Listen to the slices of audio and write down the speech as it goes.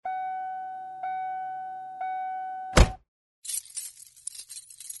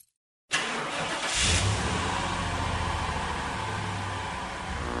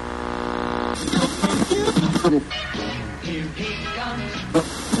Here he comes.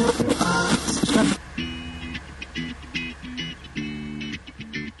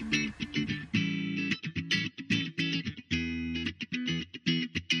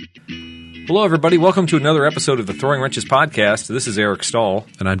 Hello, everybody. Welcome to another episode of the Throwing Wrenches podcast. This is Eric Stahl.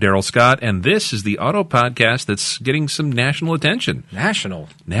 And I'm Daryl Scott, and this is the auto podcast that's getting some national attention. National,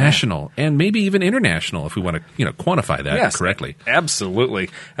 and maybe even international, if we want to, quantify that correctly. Absolutely.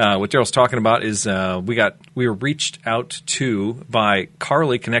 What Daryl's talking about is we were reached out to by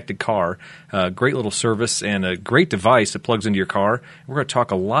Carly Connected Car, a great little service and a great device that plugs into your car. We're going to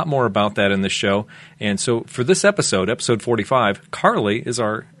talk a lot more about that in this show. And so for this episode 45, Carly is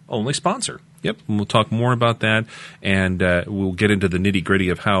our only sponsor. Yep, and we'll talk more about that, and we'll get into the nitty-gritty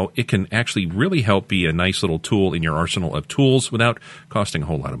of how it can actually really help be a nice little tool in your arsenal of tools without costing a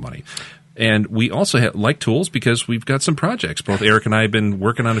whole lot of money. And we also like tools because we've got some projects. Both Eric and I have been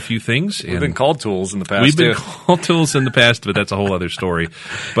working on a few things. We've been called tools in the past, We've been called tools in the past, but that's a whole other story.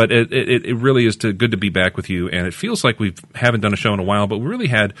 But it really is good to be back with you, and it feels like we haven't done a show in a while, but we really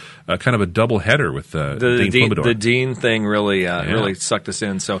had kind of a double header with Dean Flumador. The Dean thing really sucked us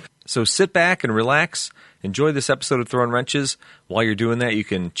in. So sit back and relax. Enjoy this episode of Throwing Wrenches. While you're doing that, you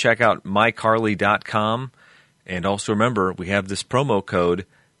can check out mycarly.com. And also remember, we have this promo code,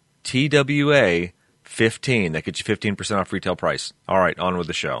 TWA15. That gets you 15% off retail price. All right, on with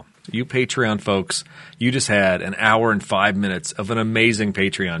the show. You Patreon folks, you just had an hour and 5 minutes of an amazing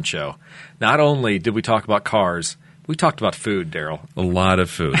Patreon show. Not only did we talk about cars, we talked about food, Daryl. A lot of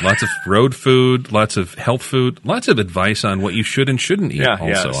food. Lots of road food, lots of health food, lots of advice on what you should and shouldn't eat on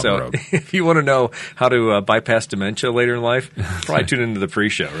the road. If you want to know how to bypass dementia later in life, probably tune into the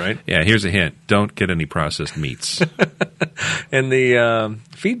pre-show, right? Yeah, here's a hint. Don't get any processed meats. And the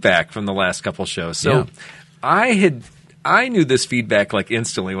feedback from the last couple shows. So I knew this feedback like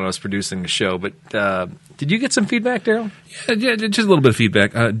instantly when I was producing the show, but did you get some feedback, Daryl? Yeah, just a little bit of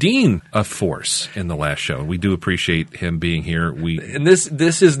feedback. Dean, a force in the last show. We do appreciate him being here. And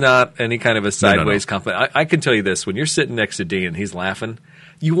this is not any kind of a sideways compliment. I can tell you this. When you're sitting next to Dean and he's laughing,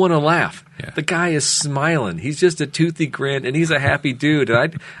 you want to laugh. Yeah. The guy is smiling. He's just a toothy grin, and he's a happy dude.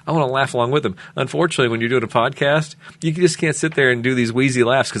 And I want to laugh along with him. Unfortunately, when you're doing a podcast, you just can't sit there and do these wheezy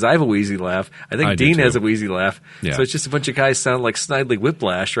laughs because I have a wheezy laugh. I think Dean has a wheezy laugh. Yeah. So it's just a bunch of guys sound like Snidely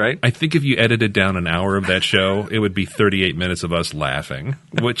Whiplash, right? I think if you edited down an hour of that show, it would be 38 minutes of us laughing,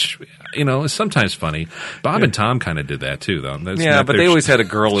 which, is sometimes funny. Bob and Tom kind of did that too, though. But they always had a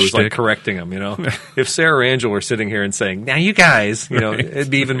girl who was like correcting them, If Sarah or Angela were sitting here and saying, now you guys, it'd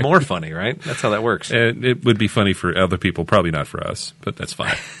be even more funny, right? That's how that works. And it would be funny for other people, probably not for us, but that's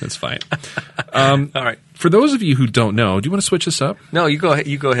fine. That's fine. All right. For those of you who don't know, do you want to switch this up? No, you go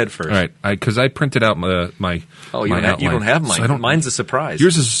ahead first. All right, because I printed out my outline. You don't have mine. So mine's a surprise.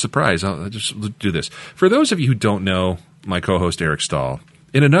 Yours is a surprise. I'll just do this. For those of you who don't know my co-host Eric Stahl,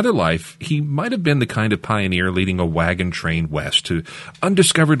 in another life, he might have been the kind of pioneer leading a wagon train west to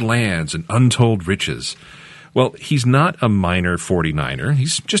undiscovered lands and untold riches. Well, he's not a minor 49er.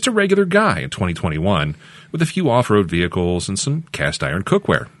 He's just a regular guy in 2021 with a few off-road vehicles and some cast-iron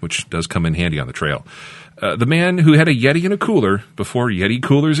cookware, which does come in handy on the trail. The man who had a Yeti in a cooler before Yeti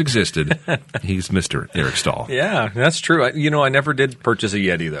coolers existed, he's Mr. Eric Stahl. Yeah, that's true. I never did purchase a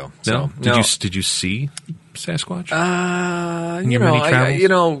Yeti, though. So, Did you see Sasquatch?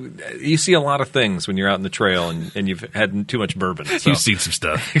 You see a lot of things when you're out in the trail and you've had too much bourbon. So. You've seen some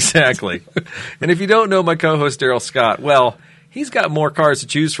stuff. Exactly. And if you don't know my co-host Daryl Scott, well, he's got more cars to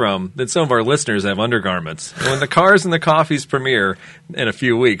choose from than some of our listeners have undergarments. And when the Cars and the Coffees premiere in a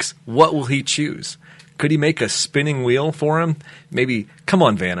few weeks, what will he choose? Could he make a spinning wheel for him? Maybe, come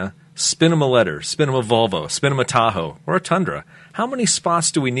on, Vanna, spin him a letter, spin him a Volvo, spin him a Tahoe, or a Tundra. How many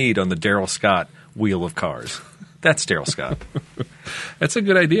spots do we need on the Daryl Scott wheel of cars? That's Daryl Scott. That's a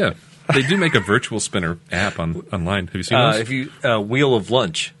good idea. They do make a virtual spinner app online. Have you seen those? If you Wheel of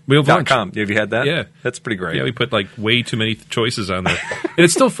Lunch. Wheeloflunch.com. Have you had that? Yeah. That's pretty great. Yeah, we put way too many choices on there. And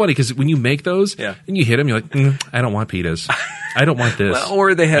it's still funny because when you make those and you hit them, you're like, I don't want pitas. I don't want this. Well,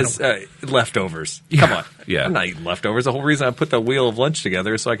 or they has leftovers. Yeah. Come on. Yeah. I'm not eating leftovers. The whole reason I put the Wheel of Lunch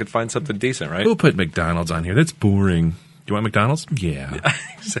together is so I could find something decent, right? Who put McDonald's on here? That's boring. You want McDonald's? Yeah.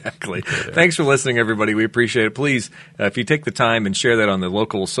 Exactly. Thanks for listening, everybody. We appreciate it. Please, if you take the time and share that on the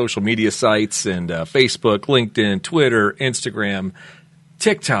local social media sites and Facebook, LinkedIn, Twitter, Instagram,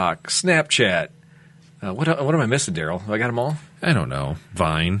 TikTok, Snapchat. What am I missing, Daryl? Have I got them all? I don't know,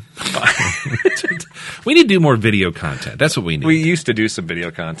 Vine. We need to do more video content. That's what we need. We used to do some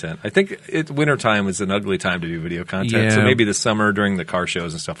video content. I think wintertime is an ugly time to do video content. Yeah. So maybe this summer during the car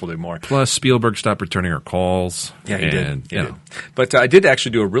shows and stuff we'll do more. Plus, Spielberg stopped returning our calls. Yeah, he and, did. He did. But I did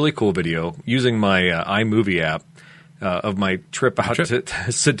actually do a really cool video using my iMovie app of my trip out to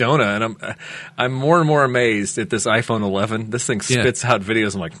Sedona, and I'm more and more amazed at this iPhone 11. This thing spits out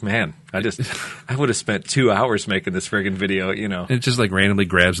videos. I'm like, man, I would have spent 2 hours making this friggin' video. You know, it just like randomly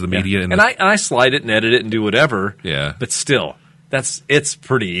grabs the media, and I slide it and edit it and do whatever. Yeah, but still, it's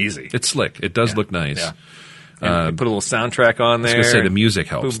pretty easy. It's slick. It does look nice. Yeah. And put a little soundtrack on there. I was going to say the music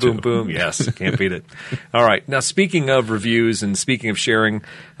helps boom, too. Boom, boom. Yes, can't beat it. All right. Now, speaking of reviews and speaking of sharing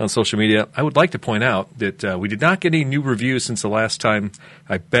on social media, I would like to point out that we did not get any new reviews since the last time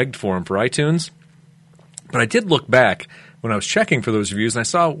I begged for them for iTunes. But I did look back when I was checking for those reviews, and I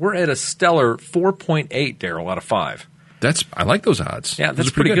saw we're at a stellar 4.8, Daryl, out of 5. I like those odds. Yeah,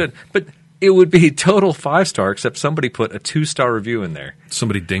 that's pretty good. But it would be total 5-star, except somebody put a 2-star review in there.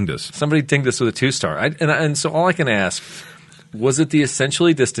 Somebody dinged us. Somebody dinged us with a 2-star. And so all I can ask, was it the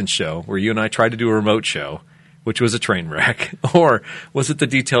Essentially Distant show where you and I tried to do a remote show, which was a train wreck? Or was it the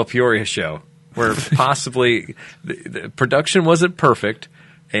Detail Peoria show where possibly the production wasn't perfect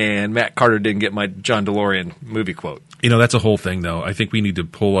and Matt Carter didn't get my John DeLorean movie quote? You know, that's a whole thing, though. I think we need to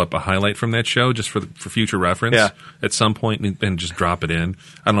pull up a highlight from that show just for future reference at some point and just drop it in.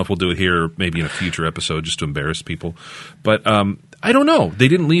 I don't know if we'll do it here or maybe in a future episode just to embarrass people. But I don't know. They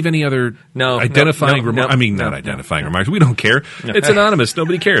didn't leave any other identifying remarks. I mean, not identifying remarks. We don't care. No. It's anonymous.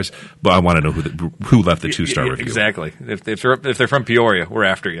 Nobody cares. But I want to know who left the 2-star review. Exactly. If they're from Peoria, we're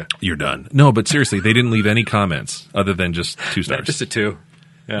after you. You're done. No, but seriously, they didn't leave any comments other than just 2 stars. Just a 2.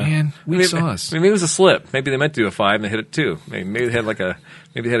 Yeah. Man, we saw us. Maybe it was a slip. Maybe they meant to do a 5 and they hit it 2. Maybe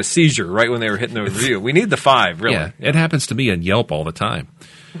they had a seizure right when they were hitting the review. We need the 5, really. Yeah, it happens to me on Yelp all the time.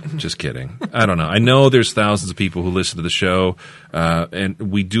 Just kidding. I don't know. I know there's thousands of people who listen to the show, and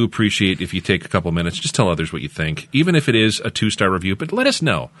we do appreciate if you take a couple minutes. Just tell others what you think, even if it is a 2-star review. But let us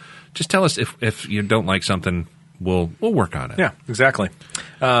know. Just tell us if you don't like something. We'll work on it. Yeah, exactly.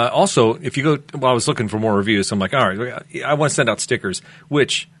 Also, if you go, I was looking for more reviews, so I'm like, all right, I want to send out stickers,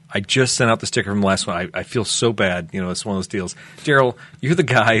 which I just sent out the sticker from the last one. I feel so bad. You know, it's one of those deals. Daryl, you're the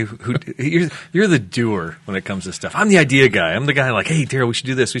guy who you're the doer when it comes to stuff. I'm the idea guy. I'm the guy like, hey, Daryl, we should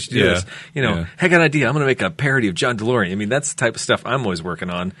do this. We should do this. You know, hey, I got an idea. I'm going to make a parody of John DeLorean. I mean, that's the type of stuff I'm always working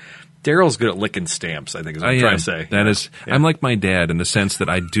on. Daryl's good at licking stamps, I think is what I'm trying to say. That is, I'm like my dad in the sense that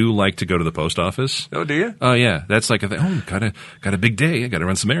I do like to go to the post office. Oh, do you? Oh, yeah. That's like a thing. Oh, got a big day. I got to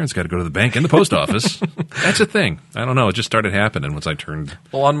run some errands. Got to go to the bank and the post office. That's a thing. I don't know. It just started happening once I turned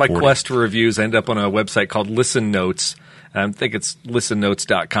Well, on my 40. quest for reviews, I ended up on a website called Listen Notes. I think it's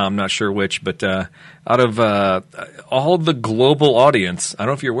listennotes.com, not sure which, but out of all the global audience, I don't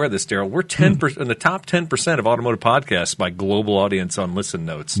know if you're aware of this, Daryl, we're 10% in the top 10% of automotive podcasts by global audience on Listen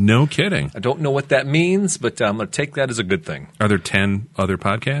Notes. No kidding. I don't know what that means, but I'm going to take that as a good thing. Are there 10 other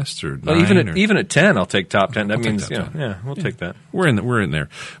podcasts or 9? Well, even at 10, I'll take top 10. That means, we'll take that. We're in there.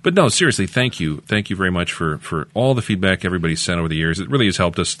 But no, seriously, thank you. Thank you very much for all the feedback everybody's sent over the years. It really has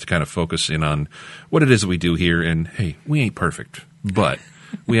helped us to kind of focus in on what it is that we do here. And hey, we ain't perfect, but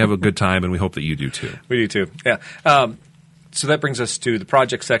we have a good time, and we hope that you do too. We do too. Yeah. So that brings us to the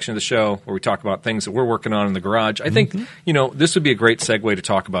project section of the show where we talk about things that we're working on in the garage. I think, this would be a great segue to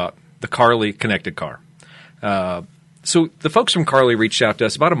talk about the Carly connected car. So the folks from Carly reached out to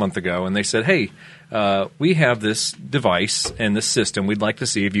us about a month ago, and they said, hey, we have this device and this system. We'd like to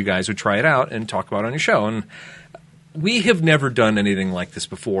see if you guys would try it out and talk about it on your show. And we have never done anything like this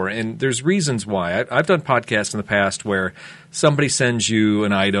before, and there's reasons why. I've done podcasts in the past where somebody sends you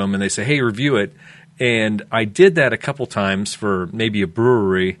an item and they say, hey, review it. And I did that a couple times for maybe a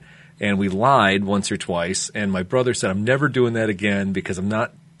brewery, and we lied once or twice. And my brother said, I'm never doing that again because I'm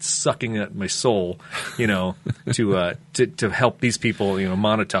not sucking at my soul, to help these people,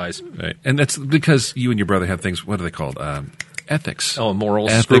 monetize. Right. And that's because you and your brother have things, what are they called? Ethics. Oh,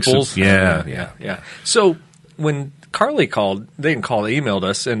 morals, ethics, scruples. Yeah. So when Carly called, they emailed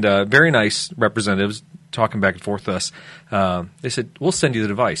us, and very nice representatives talking back and forth with us. They said, we'll send you the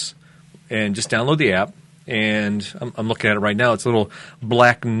device and just download the app. And I'm looking at it right now. It's a little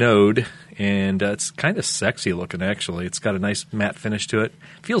black Node, and it's kind of sexy looking, actually. It's got a nice matte finish to it.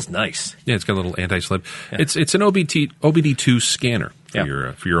 Feels nice. Yeah, it's got a little anti-slip. Yeah. It's an OBD2 scanner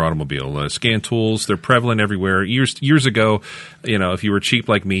for your automobile. Scan tools, they're prevalent everywhere. Years ago, if you were cheap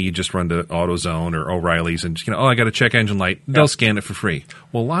like me, you just run to AutoZone or O'Reilly's and I got a check engine light. They'll scan it for free.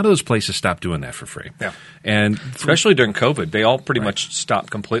 Well, a lot of those places stopped doing that for free. Yeah. And especially during COVID, they all pretty much stopped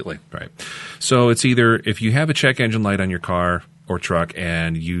completely. Right. So it's either if you have a check engine light on your car, or truck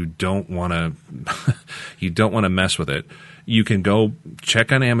and you don't want to mess with it, you can go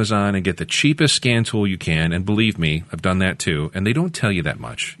check on Amazon and get the cheapest scan tool you can. And believe me, I've done that too. And they don't tell you that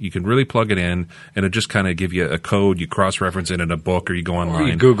much. You can really plug it in, and it just kind of give you a code. You cross-reference it in a book, or you go online. Or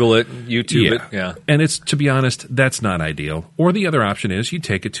you Google it, YouTube it. Yeah. And it's, to be honest, that's not ideal. Or the other option is you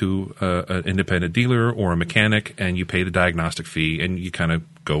take it to an independent dealer or a mechanic, and you pay the diagnostic fee, and you kind of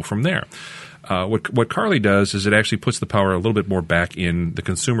go from there. What Carly does is it actually puts the power a little bit more back in the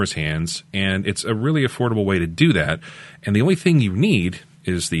consumer's hands, and it's a really affordable way to do that. And the only thing you need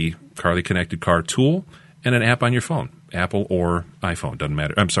is the Carly Connected Car tool and an app on your phone, Apple or iPhone. Doesn't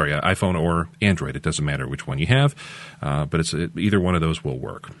matter. I'm sorry, iPhone or Android. It doesn't matter which one you have, but either one of those will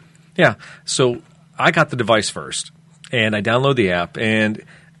work. Yeah. So I got the device first, and I download the app, and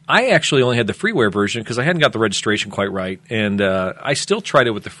I actually only had the freeware version because I hadn't got the registration quite right, and I still tried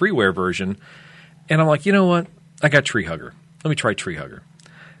it with the freeware version, and I'm like, you know what? I got Tree Hugger. Let me try Tree Hugger.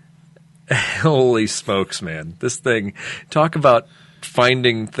 Holy smokes, man. This thing, talk about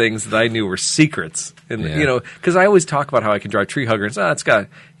finding things that I knew were secrets. And, because I always talk about how I can drive Tree Hugger, and it's got,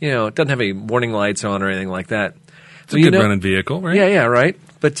 it doesn't have any warning lights on or anything like that. It's a good running vehicle, right? Yeah, right.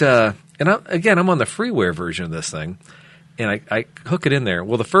 But, I'm on the freeware version of this thing. And I hook it in there.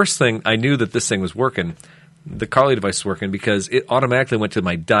 Well, the first thing, I knew that this thing was working. The Carly device was working because it automatically went to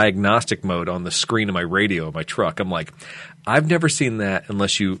my diagnostic mode on the screen of my radio of my truck. I'm like, I've never seen that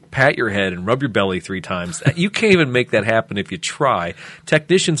unless you pat your head and rub your belly 3 times. You can't even make that happen if you try.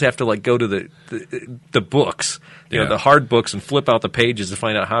 Technicians have to go to the books, the hard books, and flip out the pages to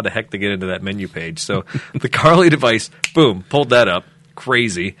find out how the heck to get into that menu page. So the Carly device, boom, pulled that up.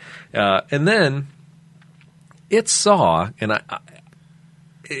 Crazy. And then it saw, and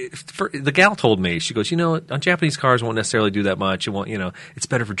the gal told me, she goes, on Japanese cars, it won't necessarily do that much. It won't, it's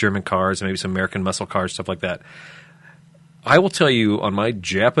better for German cars and maybe some American muscle cars, stuff like that. I will tell you, on my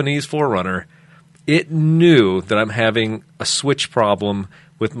Japanese 4Runner, it knew that I'm having a switch problem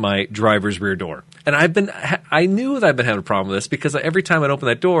with my driver's rear door. And I knew that I've been having a problem with this because every time I'd open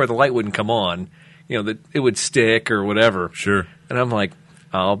that door, the light wouldn't come on. That it would stick or whatever. Sure. And I'm like,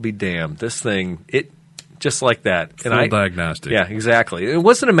 I'll be damned. This thing, just like that. Full diagnostic. Yeah, exactly. It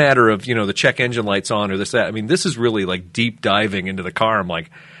wasn't a matter of, the check engine lights on or this, that. I mean, this is really like deep diving into the car. I'm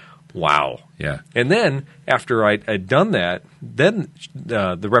like, wow. Yeah. And then after I'd done that, then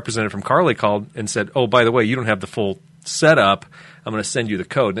the representative from Carly called and said, oh, by the way, you don't have the full setup. I'm going to send you the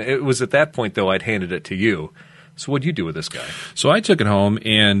code. And it was at that point, though, I'd handed it to you. So what'd you do with this guy? So I took it home,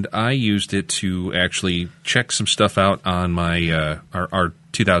 and I used it to actually check some stuff out on my our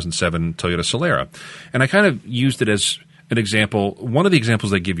 2007 Toyota Solara. And I kind of used it as an example. One of the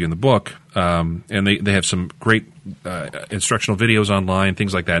examples they give you in the book, and they have some great instructional videos online,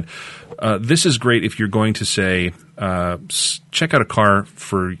 things like that. This is great if you're going to say, check out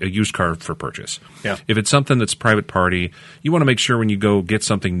a used car for purchase. Yeah. If it's something that's private party, you want to make sure when you go get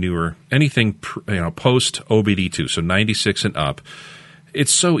something newer, anything post OBD2, so 96 and up.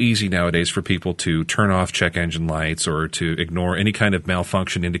 It's so easy nowadays for people to turn off check engine lights or to ignore any kind of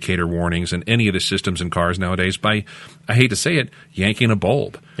malfunction indicator warnings in any of the systems in cars nowadays by, I hate to say it, yanking a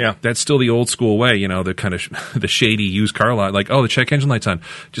bulb. Yeah. That's still the old school way, the kind of the shady used car lot, like, oh, the check engine light's on.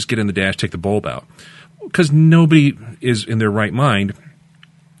 Just get in the dash, take the bulb out. Because nobody is in their right mind,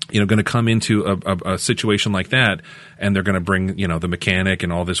 going to come into a situation like that, and they're going to bring, the mechanic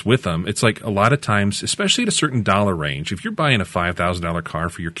and all this with them. It's like a lot of times, especially at a certain dollar range, if you're buying a $5,000 car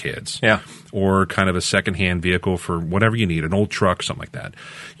for your kids, or kind of a secondhand vehicle for whatever you need, an old truck, something like that,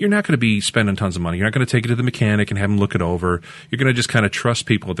 you're not going to be spending tons of money. You're not going to take it to the mechanic and have them look it over. You're going to just kind of trust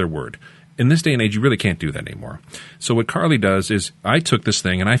people at their word. In this day and age, you really can't do that anymore. So what Carly does is I took this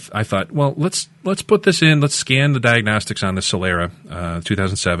thing and I thought, well, let's put this in. Let's scan the diagnostics on the Solara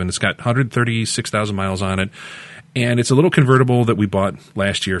 2007. It's got 136,000 miles on it. And it's a little convertible that we bought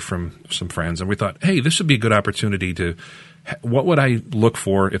last year from some friends. And we thought, hey, this would be a good opportunity to what would I look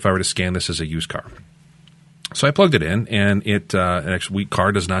for if I were to scan this as a used car? So I plugged it in, and actually,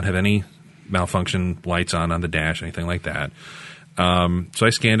 car does not have any malfunction lights on the dash, anything like that. So I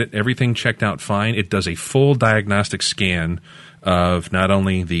scanned it. Everything checked out fine. It does a full diagnostic scan of not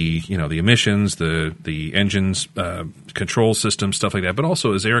only the emissions, the engines, control system, stuff like that, but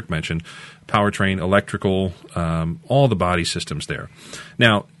also, as Eric mentioned, powertrain, electrical, all the body systems there.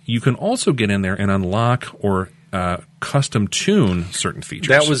 Now, you can also get in there and unlock or custom tune certain features.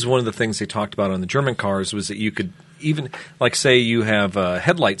 That was one of the things they talked about on the German cars, was that you could even like say you have a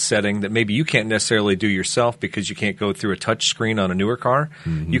headlight setting that maybe you can't necessarily do yourself because you can't go through a touch screen on a newer car.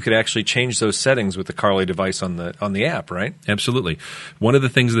 You could actually change those settings with the Carly device on the app, right? Absolutely. One of the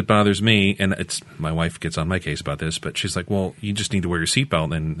things that bothers me, and it's my wife gets on my case about this, but she's like, "Well, you just need to wear your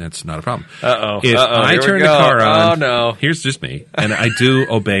seatbelt, and that's not a problem." If I turn the car on, no, here's just me, and I do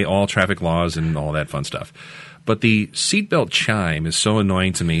obey all traffic laws and all that fun stuff. But the seatbelt chime is so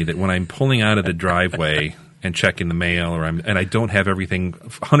annoying to me that when I'm pulling out of the driveway and checking the mail, and I don't have everything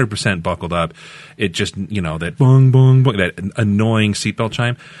 100% buckled up, it just, that bong, bong, bong, that annoying seatbelt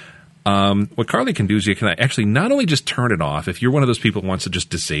chime. What Carly can do is you can actually not only just turn it off, if you're one of those people who wants to just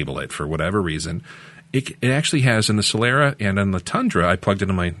disable it for whatever reason, it actually has in the Solara and on the Tundra, I plugged it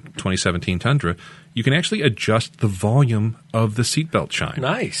in my 2017 Tundra, you can actually adjust the volume of the seatbelt chime.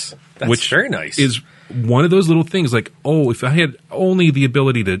 Nice. That's which very nice. Is one of those little things like, if I had only the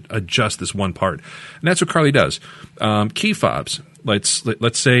ability to adjust this one part. And that's what Carly does. Key fobs.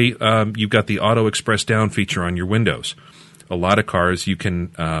 Let's say you've got the Auto Express Down feature on your windows. A lot of cars you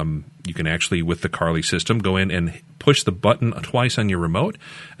can actually, with the Carly system, go in and push the button twice on your remote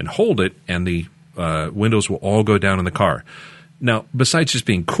and hold it, and the windows will all go down in the car. Now, besides just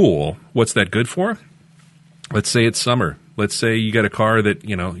being cool, what's that good for? Let's say it's summer. Let's say you got a car that,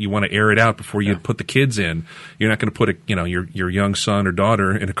 you want to air it out before you put the kids in. You're not going to put your young son or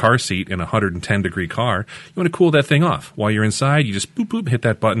daughter in a car seat in a 110-degree car. You want to cool that thing off. While you're inside, you just boop, boop, hit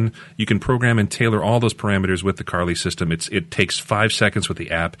that button. You can program and tailor all those parameters with the Carly system. It takes 5 seconds with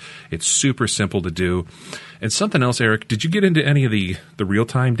the app. It's super simple to do. And something else, Eric, did you get into any of the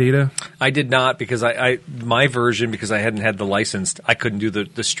real-time data? I did not because my version, because I hadn't had the license, I couldn't do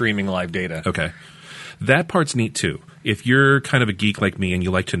the streaming live data. Okay. That part's neat, too. If you're kind of a geek like me and you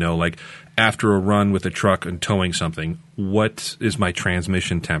like to know, like, after a run with a truck and towing something, what is my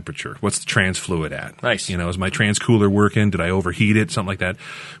transmission temperature? What's the trans fluid at? Nice. Is my trans cooler working? Did I overheat it? Something like that.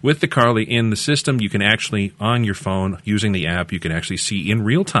 With the Carly in the system, you can actually, on your phone, using the app, you can actually see in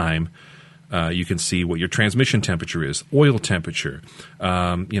real time. You can see what your transmission temperature is, oil temperature.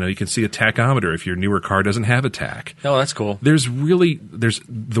 You can see a tachometer if your newer car doesn't have a tach. Oh, that's cool.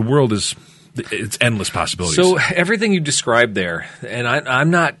 The world is... It's endless possibilities. So everything you described there, and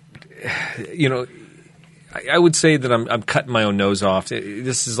I'm not, I would say that I'm cutting my own nose off.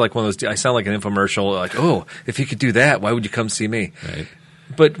 This is like one of those. I sound like an infomercial. Like, oh, if you could do that, why would you come see me? Right.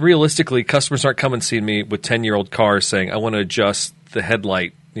 But realistically, customers aren't coming to see me with 10-year-old cars saying, I want to adjust the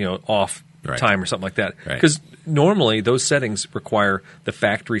headlight, off time or something like that. Because normally those settings require the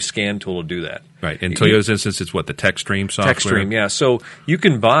factory scan tool to do that. Right. In Toyota's instance, it's what, the TechStream software? TechStream, yeah. So you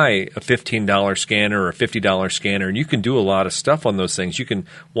can buy a $15 scanner or a $50 scanner, and you can do a lot of stuff on those things. You can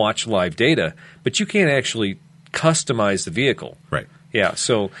watch live data, but you can't actually customize the vehicle. Right. Yeah,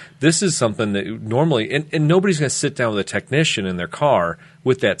 so this is something that normally, and nobody's going to sit down with a technician in their car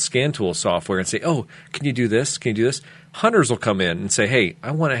with that scan tool software and say, oh, can you do this? Can you do this? Hunters will come in and say, hey,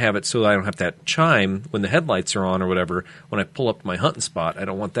 I want to have it so that I don't have that chime when the headlights are on or whatever. When I pull up to my hunting spot, I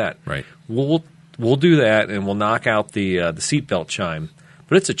don't want that. Right. We'll do that, and we'll knock out the seatbelt chime.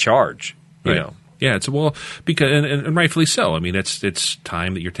 But it's a charge, you know. Yeah, because and rightfully so. I mean, it's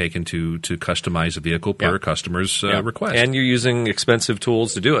time that you're taking to customize a vehicle per customer's request, and you're using expensive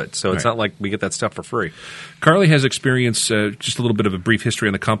tools to do it. So it's not like we get that stuff for free. Carly has experience, just a little bit of a brief history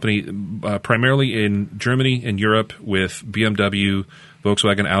on the company, primarily in Germany and Europe with BMW,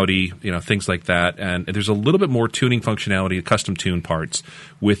 Volkswagen, Audi, things like that. And there's a little bit more tuning functionality, custom tune parts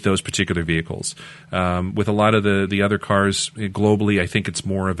with those particular vehicles. With a lot of the other cars globally, I think it's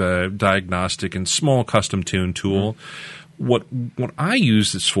more of a diagnostic and small custom tune tool. Mm-hmm. What I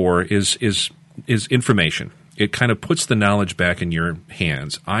use this for is information. It kind of puts the knowledge back in your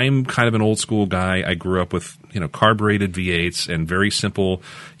hands. I'm kind of an old school guy. I grew up with carbureted V8s and very simple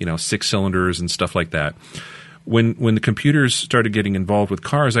 6 cylinders and stuff like that. When the computers started getting involved with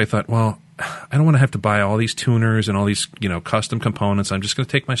cars, I thought, well, I don't want to have to buy all these tuners and all these custom components. I'm just going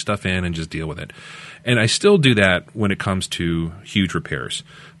to take my stuff in and just deal with it. And I still do that when it comes to huge repairs.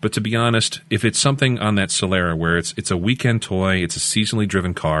 But to be honest, if it's something on that Solara where it's a weekend toy, it's a seasonally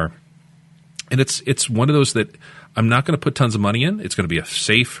driven car, and it's one of those that I'm not going to put tons of money in. It's going to be a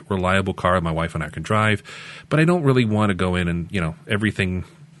safe, reliable car my wife and I can drive. But I don't really want to go in and everything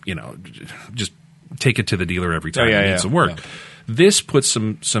just take it to the dealer every time it needs some work. Yeah. This puts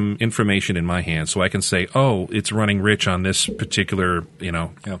some information in my hands so I can say, oh, it's running rich on this particular,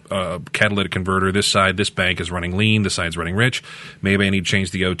 catalytic converter. This side, this bank is running lean. This side's running rich. Maybe I need to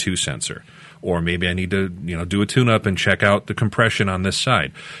change the O2 sensor. Or maybe I need to, do a tune-up and check out the compression on this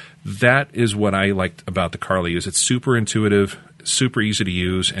side. That is what I liked about the Carly. Is it's super intuitive. super easy to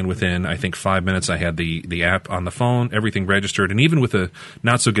use, and within, I think, 5 minutes, I had the app on the phone, everything registered, and even with a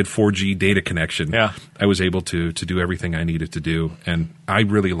not-so-good 4G data connection, I was able to do everything I needed to do, and I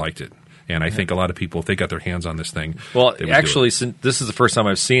really liked it. And I think a lot of people, if they got their hands on this thing, well, actually, since this is the first time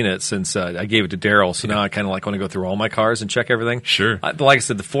I've seen it since I gave it to Daryl, so now I kind of like want to go through all my cars and check everything. Sure. Like I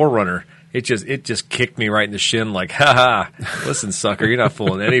said, the 4Runner, it just kicked me right in the shin, like, ha ha, listen, sucker, you're not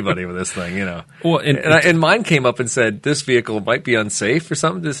fooling anybody with this thing, you know. Well, and mine came up and said this vehicle might be unsafe or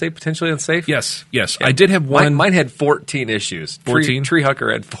something. Did it say potentially unsafe? Yes. I did have one. Mine had 14 issues. 14? Tree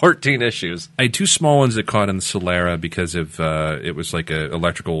Hucker had 14 issues. I had two small ones that caught in the Solara because of it was like a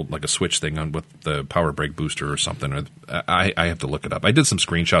electrical, like a switch thing on with the power brake booster or something. I have to look it up. I did some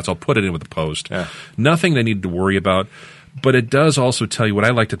screenshots. I'll put it in with the post. Yeah. Nothing I needed to worry about. But it does also tell you what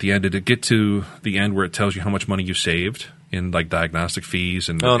I liked at the end. Did it get to the end where it tells you how much money you saved in like diagnostic fees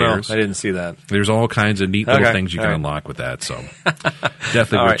and repairs? Oh, no, I didn't see that. There's all kinds of neat little things you can unlock with that. So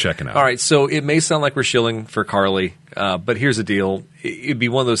definitely worth checking out. All right, so it may sound like we're shilling for Carly, but here's the deal. It'd be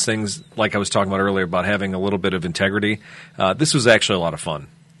one of those things like I was talking about earlier about having a little bit of integrity. This was actually a lot of fun.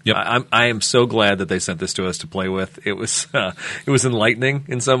 Yep. I am so glad that they sent this to us to play with. It was enlightening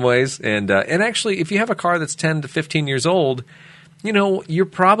in some ways, and actually, if you have a car that's 10 to 15 years old, you know, you're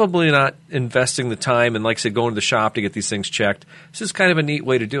probably not investing the time and, like I said, going to the shop to get these things checked. This is kind of a neat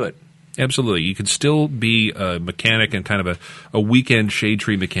way to do it. Absolutely. You could still be a mechanic and kind of a weekend shade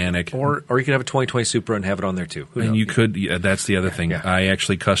tree mechanic. Or you could have a 2020 Supra and have it on there too. And you could, that's the other thing. Yeah. I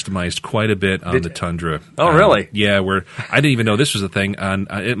actually customized quite a bit on the Tundra. Oh, really? Yeah, where I didn't even know this was a thing.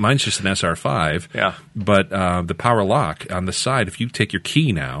 Mine's just an SR5. Yeah. But the power lock on the side, if you take your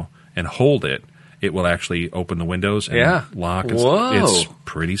key now and hold it, it will actually open the windows and lock. Whoa. It's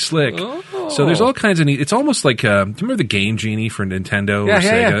pretty slick. Oh. So there's all kinds of neat. It's almost like, do you remember the Game Genie for Nintendo or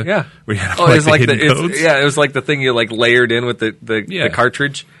Sega? Yeah. Where you had it was like hidden codes? it was like the thing you like layered in with the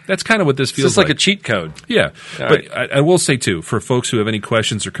cartridge. That's kind of what this feels It's just like a cheat code. Yeah. All but right. I will say, too, for folks who have any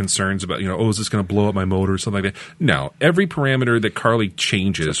questions or concerns about, is this going to blow up my motor or something like that? No. Every parameter that Carly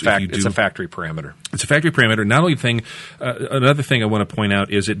changes, it's a factory parameter. It's a factory parameter. Not only another thing I want to point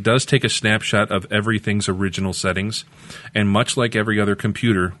out is it does take a snapshot of everything's original settings. And much like every other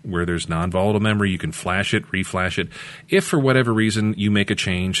computer where there's non-volatile memory, you can flash it, reflash it. If for whatever reason you make a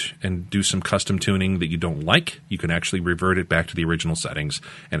change and do some custom tuning that you don't like, you can actually revert it back to the original settings,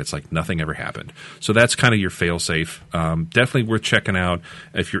 and it's like nothing ever happened. So that's kind of your fail-safe. Definitely worth checking out.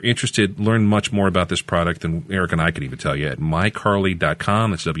 If you're interested, learn much more about this product than Eric and I could even tell you at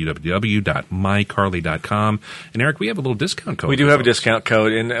mycarly.com. That's www.mycarly.com. And Eric, we have a little discount code. We do have a discount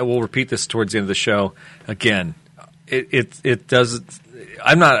code, and we'll repeat this towards the end of the show. Again, it does.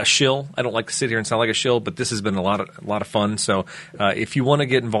 I'm not a shill. I don't like to sit here and sound like a shill, but this has been a lot of fun. So if you want to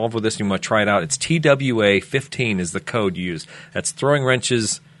get involved with this and you want to try it out, it's TWA15 is the code used. That's Throwing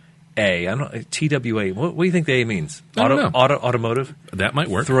Wrenches A. I don't know, TWA. What do you think the A means? Automotive? That might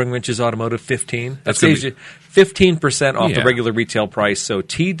work. Throwing Wrenches Automotive 15. That That's saves you 15% off the Yeah. regular retail price. So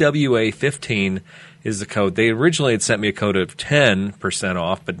TWA15 is the code. They originally had sent me a code of 10%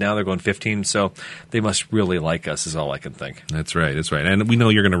 off, but now they're going 15, so they must really like us is all I can think. That's right. And we know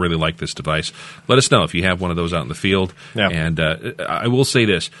you're going to really like this device. Let us know if you have one of those out in the field. Yeah. And I will say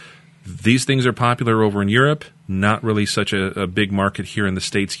this. These things are popular over in Europe, not really such a big market here in the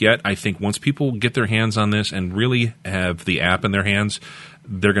States yet. I think once people get their hands on this and really have the app in their hands,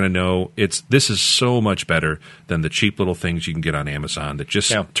 they're going to know this is so much better than the cheap little things you can get on Amazon that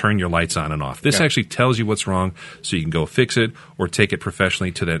just turn your lights on and off. This actually tells you what's wrong so you can go fix it or take it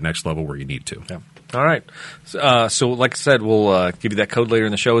professionally to that next level where you need to. Yeah. All right. So like I said, we'll give you that code later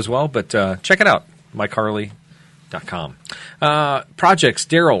in the show as well, but check it out, mycarly.com. Projects,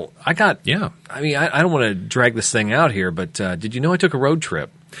 Daryl, I don't want to drag this thing out here, but did you know I took a road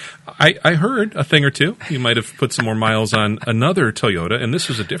trip? I heard a thing or two. You might have put some more miles on another Toyota, and this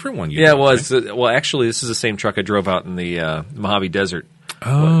was a different one. It was. Right? Well, actually, this is the same truck I drove out in the Mojave Desert.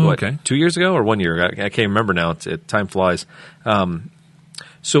 Okay. 2 years ago or 1 year? I can't remember now. Time flies.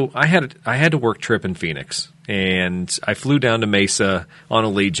 So I had to work trip in Phoenix, and I flew down to Mesa on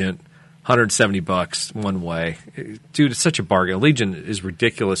Allegiant. $170 one way. Dude, it's such a bargain. Allegiant is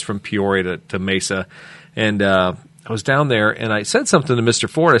ridiculous from Peoria to Mesa. And I was down there, and I said something to Mr.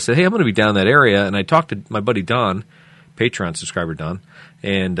 Ford. I said, hey, I'm going to be down that area. And I talked to my buddy Don, Patreon subscriber Don,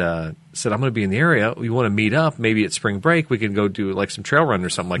 and said, I'm going to be in the area. We want to meet up. Maybe at spring break we can go do like some trail run or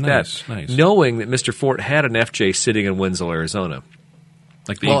something like that. Nice. Knowing that Mr. Ford had an FJ sitting in Winslow, Arizona.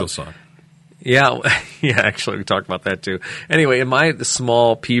 Like the Eagles song. Yeah, actually, we talked about that too. Anyway, in my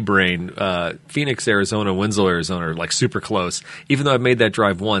small pea brain, Phoenix, Arizona, Winslow, Arizona are like super close. Even though I've made that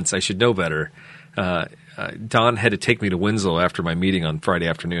drive once, I should know better. Don had to take me to Winslow after my meeting on Friday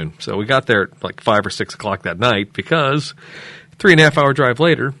afternoon. So we got there at like 5 or 6 o'clock that night because 3.5 hour drive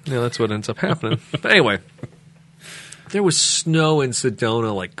later, that's what ends up happening. But anyway, there was snow in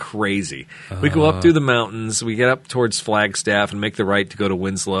Sedona like crazy. We go up through the mountains. We get up towards Flagstaff and make the right to go to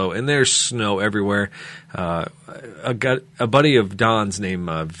Winslow, and there's snow everywhere. A buddy of Don's named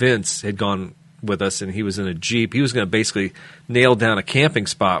Vince had gone with us, and he was in a Jeep. He was going to basically nail down a camping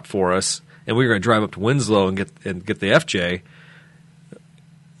spot for us, and we were going to drive up to Winslow and get the FJ.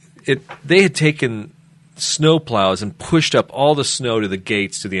 They had taken snow plows and pushed up all the snow to the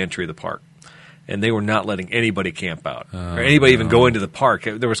gates to the entry of the park. And they were not letting anybody camp out or anybody even go into the park.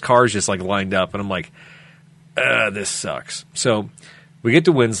 There was cars just like lined up, and I'm like, this sucks. So we get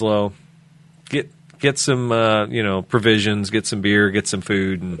to Winslow, get some provisions, get some beer, get some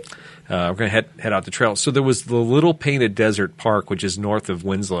food, and we're going to head out the trail. So there was the Little Painted Desert Park, which is north of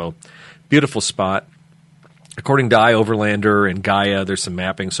Winslow. Beautiful spot. According to iOverlander and Gaia, there's some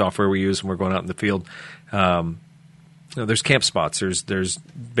mapping software we use when we're going out in the field. There's camp spots. There's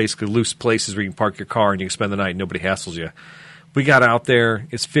basically loose places where you can park your car and you can spend the night and nobody hassles you. We got out there.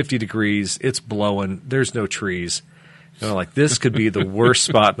 It's 50 degrees. It's blowing. There's no trees. Like this could be the worst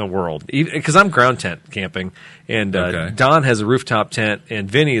spot in the world. Because I'm ground tent camping, and Don has a rooftop tent, and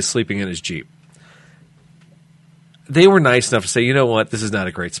Vinny is sleeping in his Jeep. They were nice enough to say, you know what, this is not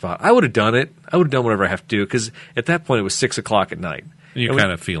a great spot. I would have done it. I would have done whatever I have to do, because at that point it was 6 o'clock at night. You're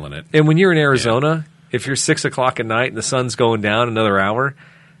kind of feeling it. And when you're in Arizona, if you're 6 o'clock at night and the sun's going down another hour,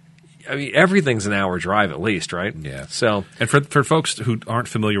 I mean, everything's an hour drive at least, right? Yeah. So, and for folks who aren't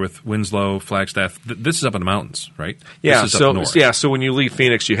familiar with Winslow, Flagstaff, this is up in the mountains, right? Yeah. This is up north. So when you leave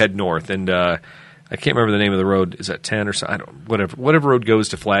Phoenix, you head north, and I can't remember the name of the road. Is that 10 or so? I don't. Whatever road goes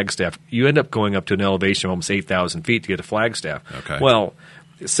to Flagstaff, you end up going up to an elevation of almost 8,000 feet to get to Flagstaff. Okay. Well,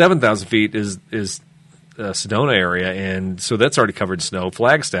 7,000 feet is Sedona area, and so that's already covered in snow.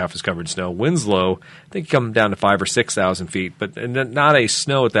 Flagstaff is covered in snow. Winslow, I think, you come down to 5,000 or 6,000 feet, but not a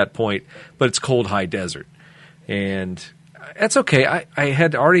snow at that point. But it's cold, high desert, and that's okay. I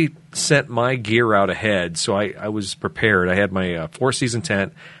had already sent my gear out ahead, so I was prepared. I had my four-season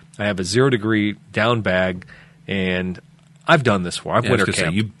tent. I have a 0-degree down bag, and I've done this before. I've winter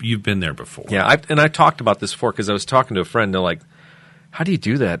camped. You've been there before. Yeah, I talked about this before because I was talking to a friend. They're like, how do you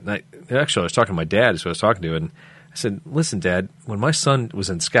do that? And I was talking to my dad, is what I was talking to, and I said, listen, Dad, when my son was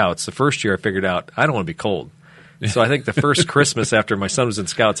in Scouts, the first year I figured out I don't want to be cold. So I think the first Christmas after my son was in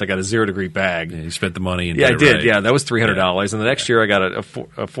Scouts, I got a 0-degree bag. Yeah, you spent the money. And I did. Right. Yeah, that was $300. Yeah. And the next year I got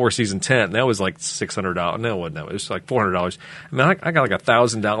a four-season tent, and that was like $600. No, it wasn't. It was like $400. I mean, I got like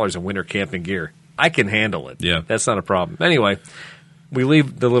 $1,000 in winter camping gear. I can handle it. Yeah. That's not a problem. Anyway, we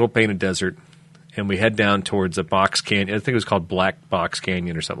leave the Little Painted Desert, and we head down towards a box canyon. I think it was called Black Box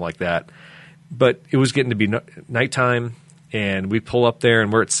Canyon or something like that. But it was getting to be nighttime, and we pull up there,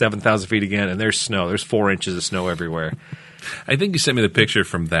 and we're at 7,000 feet again, and there's snow. There's 4 inches of snow everywhere. I think you sent me the picture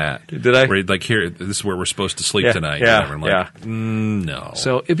from that. Did I? Where, like, here, this is where we're supposed to sleep tonight. Yeah, I'm like, no.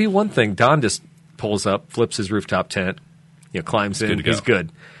 So it'd be one thing. Don just pulls up, flips his rooftop tent, climbs in. He's good.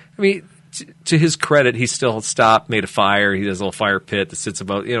 I mean, to his credit, he still stopped, made a fire. He has a little fire pit that sits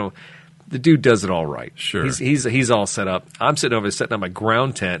above, the dude does it all right. Sure. He's all set up. I'm sitting over there setting up my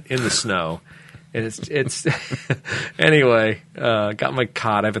ground tent in the snow. And it's anyway, got my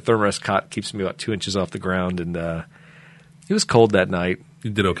cot. I have a Thermarest cot, keeps me about 2 inches off the ground, and it was cold that night. You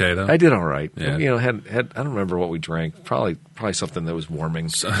did okay though. I did all right. Yeah. Had I don't remember what we drank. Probably something that was warming,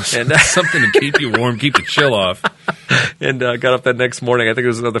 and something to keep you warm, keep the chill off. And got up that next morning. I think it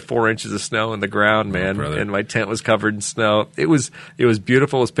was another 4 inches of snow in the ground, man. And my tent was covered in snow. It was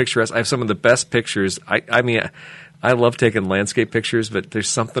beautiful. It was picturesque. I have some of the best pictures. I mean, I love taking landscape pictures, but there's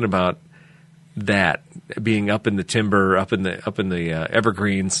something about that being up in the timber, up in the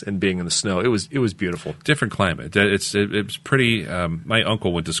evergreens, and being in the snow. It was beautiful. Different climate. It was pretty. My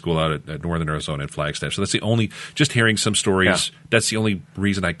uncle went to school out at Northern Arizona in Flagstaff, so that's the only. Just hearing some stories, that's the only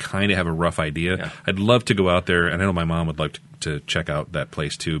reason I kind of have a rough idea. Yeah. I'd love to go out there, and I know my mom would like to check out that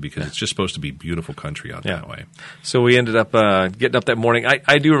place too, because it's just supposed to be beautiful country out that way. So we ended up getting up that morning.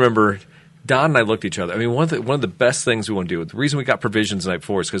 I do remember Don and I looked at each other. I mean, one of the best things we want to do. The reason we got provisions the night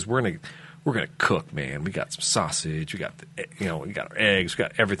before is because we're gonna cook, man. We got some sausage. We got we got our eggs. We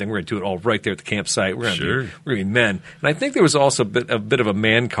got everything. We're gonna do it all right there at the campsite. We're gonna be men. And I think there was also a bit of a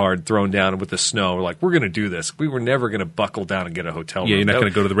man card thrown down with the snow. We're like, we're gonna do this. We were never gonna buckle down and get a hotel room. Yeah, you're not gonna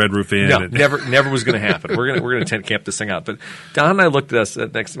go to the Red Roof Inn. No, never was gonna happen. We're gonna tent camp this thing out. But Don and I looked at us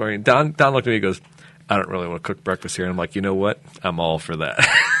that next morning. Don looked at me and goes, I don't really want to cook breakfast here. And I'm like, you know what? I'm all for that.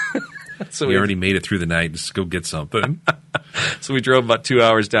 So you already made it through the night. Just go get something. So we drove about 2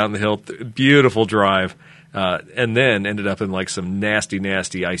 hours down the hill. Beautiful drive. And then ended up in like some nasty,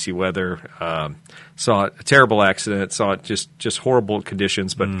 nasty icy weather. Saw a terrible accident. Saw it just horrible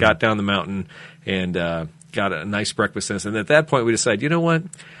conditions, but got down the mountain and got a nice breakfast. And at that point, we decided, you know what?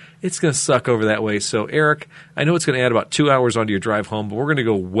 It's going to suck over that way. So, Eric, I know it's going to add about 2 hours onto your drive home, but we're going to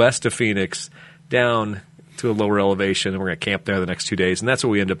go west of Phoenix down to a lower elevation, and we're going to camp there the next 2 days. And that's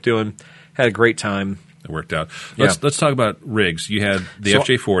what we ended up doing. Had a great time. It worked out. Let's talk about rigs. You had the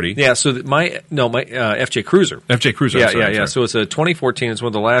FJ40. Yeah, so my FJ Cruiser. FJ Cruiser. Yeah. So it's a 2014. It's one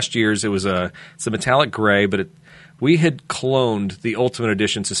of the last years. It's a metallic gray, but we had cloned the Ultimate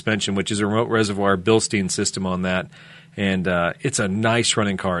Edition suspension, which is a remote reservoir Bilstein system on that. And it's a nice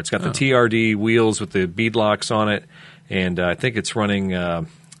running car. It's got the TRD wheels with the bead locks on it, and I think it's running. Not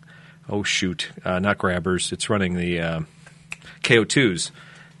grabbers. It's running the KO2s.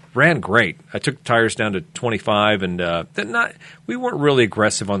 Ran great. I took tires down to 25, and we weren't really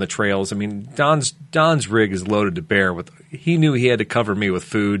aggressive on the trails. I mean, Don's rig is loaded to bear with. He knew he had to cover me with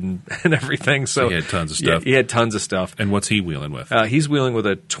food and everything. So he had tons of stuff. Yeah, he had tons of stuff. And what's he wheeling with? He's wheeling with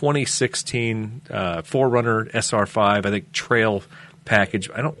a 2016 4Runner SR5, I think, trail package.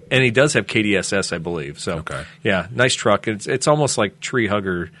 And he does have KDSS, I believe. So okay. Yeah, nice truck. It's almost like Tree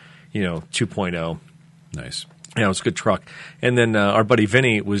Hugger, 2.0. Nice. Yeah, it was a good truck. And then our buddy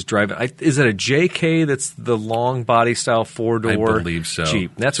Vinny was driving. Is it a JK that's the long body style 4-door I believe so.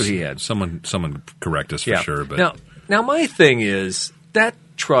 Jeep? That's what he had. Someone correct us for sure. But now my thing is that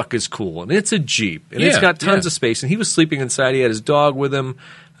truck is cool, and it's a Jeep, and it's got tons of space. And he was sleeping inside. He had his dog with him,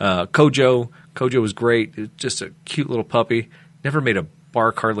 Kojo. Kojo was great. It was just a cute little puppy. Never made a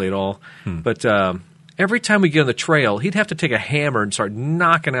bark hardly at all. But every time we get on the trail, he'd have to take a hammer and start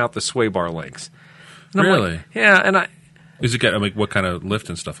knocking out the sway bar links. And really? Like, yeah, and is it got what kind of lift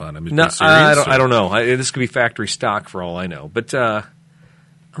and stuff on it? No, I don't know. This could be factory stock for all I know. But I'm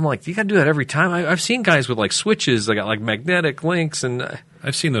like, you got to do that every time. I've seen guys with like switches. They got like magnetic links, and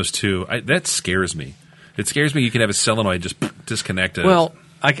I've seen those too. That scares me. It scares me. You can have a solenoid just disconnect it. Well,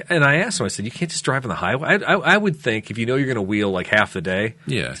 I asked him. I said, you can't just drive on the highway. I would think if you know you're going to wheel like half the day,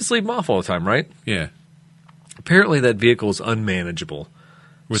 just leave them off all the time, right? Yeah. Apparently, that vehicle is unmanageable.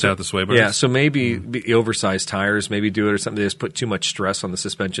 Without the sway bars? Yeah, so maybe the oversized tires maybe do it or something. They just put too much stress on the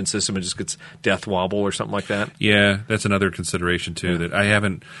suspension system and just gets death wobble or something like that. Yeah, that's another consideration too. That I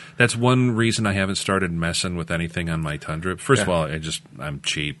haven't. That's one reason I haven't started messing with anything on my Tundra. First of all, I'm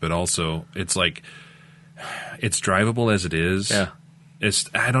cheap, but also it's like it's drivable as it is. Yeah.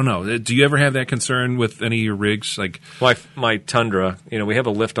 I don't know. Do you ever have that concern with any of your rigs? Like my Tundra, we have a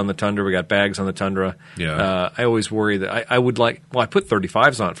lift on the Tundra. We got bags on the Tundra. Yeah. I always worry that I would like. Well, I put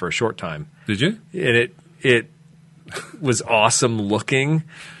 35s on it for a short time. Did you? And it was awesome looking,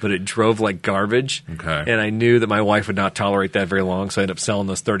 but it drove like garbage. Okay. And I knew that my wife would not tolerate that very long, so I ended up selling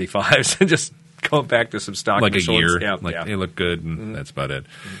those 35s and just going back to some stock like Michelins. A year. They look good, and that's about it.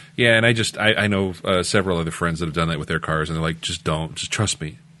 Yeah, and I know several other friends that have done that with their cars, and they're like, just trust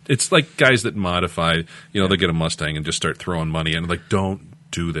me. It's like guys that modify, they get a Mustang and just start throwing money in. Like, don't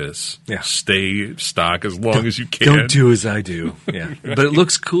do this. Yeah. Stay stock as long as you can. Don't do as I do. Yeah. But it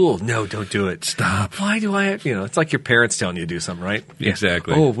looks cool. No, don't do it. Stop. Why do I have, it's like your parents telling you to do something, right?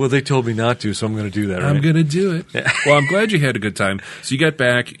 Exactly. Oh, well, they told me not to, so I'm going to do that, right? I'm going to do it. Yeah. Well, I'm glad you had a good time. So you got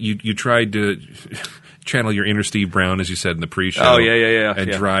back, you tried to channel your inner Steve Brown, as you said in the pre-show. Oh, yeah.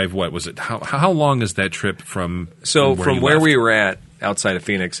 And drive, what was it? How long is that trip from where we were at outside of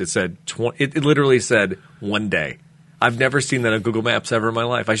Phoenix, it said, it literally said 1 day. I've never seen that on Google Maps ever in my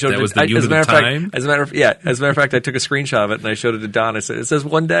life. I showed that it. Was the unit of time? As a matter of fact, I took a screenshot of it and I showed it to Don. I said, "It says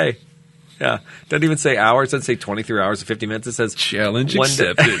 1 day." Yeah, doesn't even say hours. It doesn't say 23 hours and 50 minutes. It says challenge 1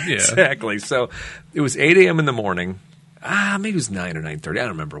 accepted. Day. Yeah, exactly. So it was 8 a.m. in the morning. Maybe it was 9 or 9:30. I don't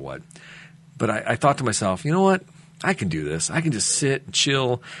remember what. But I thought to myself, you know what? I can do this. I can just sit and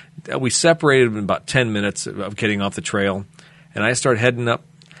chill. We separated in about 10 minutes of getting off the trail, and I started heading up.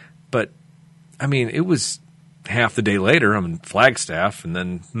 But I mean, it was half the day later. I'm in Flagstaff, and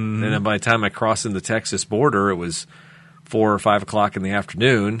then by the time I crossed in the Texas border, it was 4 or 5 o'clock in the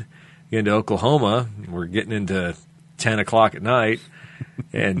afternoon. Get into Oklahoma, we're getting into 10 o'clock at night,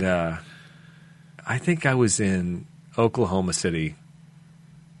 and I think I was in Oklahoma City.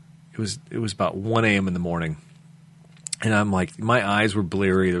 It was about 1 a.m. in the morning, and I'm like, my eyes were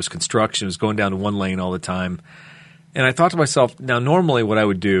bleary. There was construction. It was going down to one lane all the time. And I thought to myself, now normally what I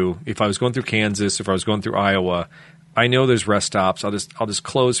would do if I was going through Kansas, if I was going through Iowa, I know there's rest stops. I'll just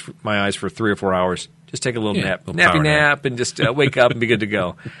close my eyes for 3 or 4 hours, just take a little nappy nap, and just wake up and be good to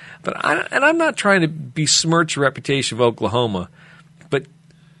go. But I'm not trying to besmirch the reputation of Oklahoma, but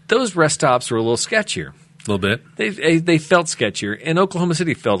those rest stops were a little sketchier. little bit. They felt sketchier, and Oklahoma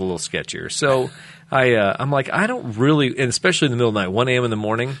City felt a little sketchier. So I'm like, I don't really, and especially in the middle of the night, 1 a.m. in the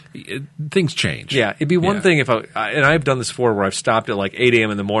morning. Things change. Yeah, it'd be one thing if and I've done this before where I've stopped at like 8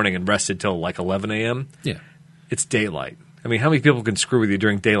 a.m. in the morning and rested till like 11 a.m. Yeah. It's daylight. I mean, how many people can screw with you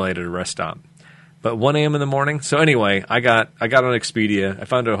during daylight at a rest stop? But 1 a.m. in the morning. So anyway, I got on Expedia. I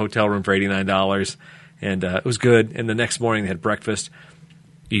found a hotel room for $89, and it was good. And the next morning they had breakfast.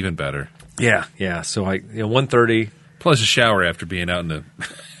 Even better. Yeah. So 1:30. Plus a shower after being out in the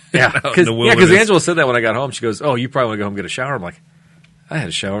because wilderness. Angela said that when I got home. She goes, "Oh, you probably want to go home and get a shower." I'm like, I had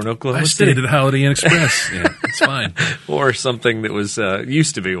a shower in Oklahoma City. I stayed at Holiday Inn Express. Yeah, it's fine. Or something that was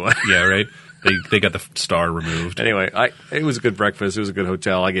used to be one. Yeah, right. They got the star removed. Anyway, it was a good breakfast. It was a good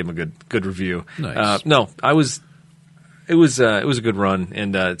hotel. I gave them a good review. Nice. It was a good run.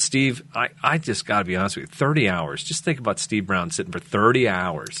 And Steve, I just got to be honest with you, 30 hours. Just think about Steve Brown sitting for 30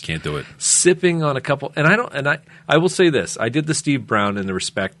 hours. Can't do it. Sipping on a couple. And I will say this. I did the Steve Brown in the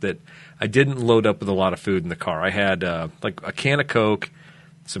respect that I didn't load up with a lot of food in the car. I had like a can of Coke,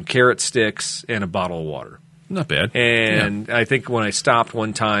 some carrot sticks, and a bottle of water. Not bad. And I think when I stopped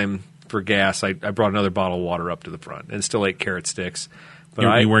one time for gas, I brought another bottle of water up to the front and still ate carrot sticks.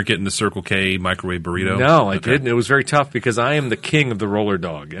 But you weren't getting the Circle K microwave burrito? No, I didn't. It was very tough because I am the king of the roller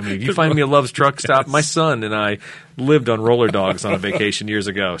dog. I mean, if you find me a Love's truck stop, my son and I lived on roller dogs on a vacation years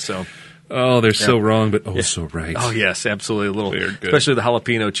ago. So, they're so wrong, but so right. Oh yes, absolutely. Especially the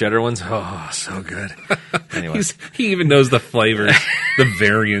jalapeno cheddar ones. Oh, so good. Anyway, he even knows the flavors, the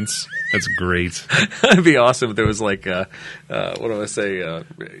variants. That's great. It'd be awesome if there was like,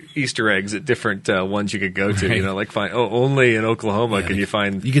 Easter eggs at different ones you could go to. Right. Like find only in Oklahoma can you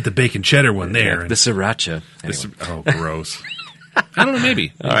find. You get the bacon cheddar one there. The sriracha. Anyway. Gross. I don't know.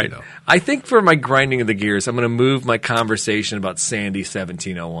 Maybe. All right. I think for my grinding of the gears, I'm going to move my conversation about Sandy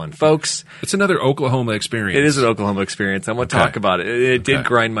 1701, folks. It's another Oklahoma experience. It is an Oklahoma experience. I want to talk about it. It did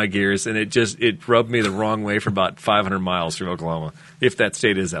grind my gears, and it rubbed me the wrong way for about 500 miles from Oklahoma, if that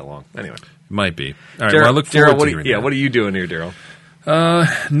state is that long. Anyway, might be. All right. Well, I look forward to hearing that. What are you doing here, Daryl?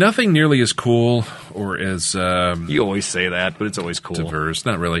 Nothing nearly as cool or as you always say that, but it's always cool. Diverse.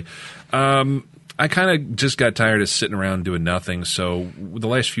 Not really. I kind of just got tired of sitting around doing nothing, so the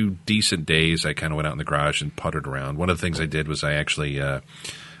last few decent days I kind of went out in the garage and puttered around. One of the things I did was I actually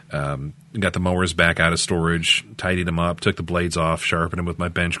got the mowers back out of storage, tidied them up, took the blades off, sharpened them with my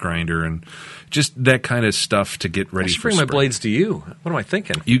bench grinder, and just that kind of stuff to get ready for spring. I should bring my blades to you. What am I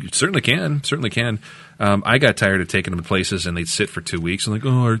thinking? You certainly can. I got tired of taking them to places and they'd sit for 2 weeks. I'm like,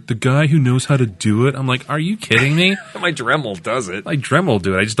 the guy who knows how to do it? I'm like, are you kidding me? My Dremel does it. My Dremel will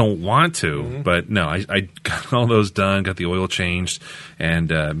do it. I just don't want to. Mm-hmm. But no, I got all those done, got the oil changed, and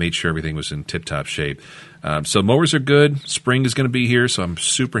made sure everything was in tip-top shape. So mowers are good. Spring is going to be here, so I'm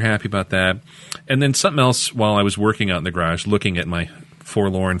super happy about that. And then something else while I was working out in the garage, looking at my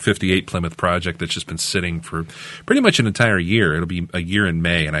forlorn 58 Plymouth project that's just been sitting for pretty much an entire year. It'll be a year in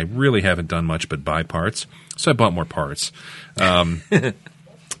May, and I really haven't done much but buy parts. So I bought more parts.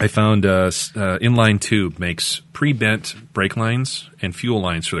 I found Inline Tube makes pre-bent brake lines and fuel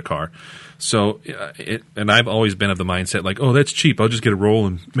lines for the car. So, and I've always been of the mindset like, that's cheap. I'll just get a roll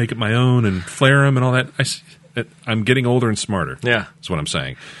and make it my own and flare them and all that. I'm getting older and smarter. Yeah. That's what I'm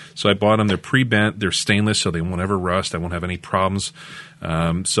saying. So I bought them. They're pre-bent. They're stainless, so they won't ever rust. I won't have any problems.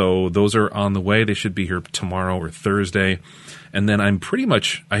 So those are on the way. They should be here tomorrow or Thursday. And then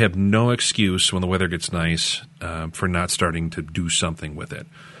I have no excuse when the weather gets nice for not starting to do something with it.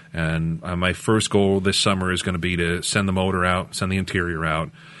 And my first goal this summer is going to be to send the motor out, send the interior out.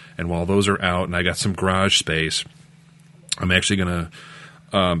 And while those are out and I got some garage space, I'm actually going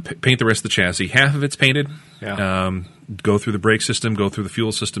to paint the rest of the chassis. Half of it's painted. Yeah. Go through the brake system, go through the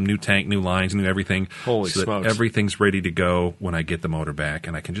fuel system, new tank, new lines, new everything. Holy smokes. That everything's ready to go when I get the motor back,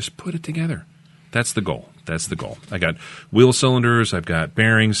 and I can just put it together. That's the goal. I got wheel cylinders, I've got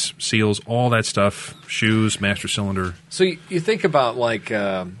bearings, seals, all that stuff, shoes, master cylinder. So you think about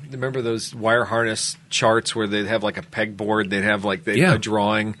remember those wire harness charts where they'd have like a pegboard, they'd have a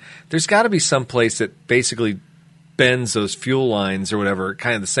drawing. There's got to be some place that basically bends those fuel lines or whatever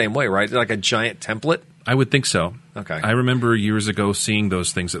kind of the same way, right? Like a giant template? I would think so. Okay. I remember years ago seeing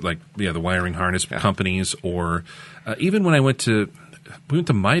those things at the wiring harness companies, or even when we went to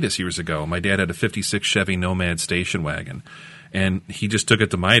Midas years ago. My dad had a 56 Chevy Nomad station wagon, and he just took it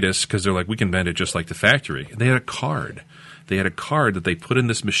to Midas because they're like, we can bend it just like the factory. They had a card. They had a card that they put in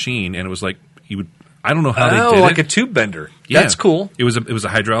this machine, and it was like you would I don't know how they Oh, did like it. a tube bender. Yeah. That's cool. It was a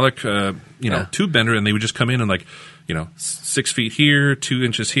hydraulic, tube bender, and they would just come in and 6 feet here, 2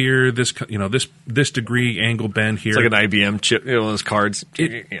 inches here, this degree angle bend here. It's like an IBM chip, those cards.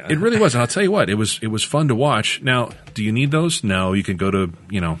 It really was, and I'll tell you what, it was fun to watch. Now, do you need those? No, you can go to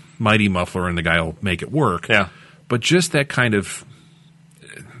Mighty Muffler, and the guy will make it work. Yeah. But just that kind of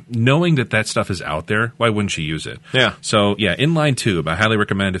knowing that stuff is out there, why wouldn't you use it? Yeah. So yeah, inline tube. I highly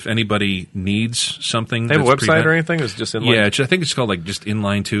recommend if anybody needs something. They have a website or anything? It's just inline. Yeah, I think it's called just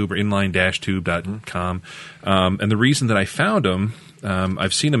inline tube or inline-tube.com. And the reason that I found them,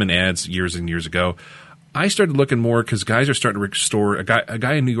 I've seen them in ads years and years ago. I started looking more because guys are starting to restore. A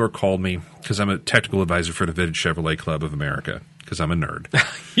guy in New York called me because I'm a technical advisor for the Vintage Chevrolet Club of America because I'm a nerd.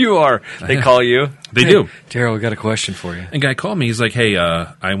 You are. They call you? They do. Daryl, we got a question for you. And guy called me. He's like, hey,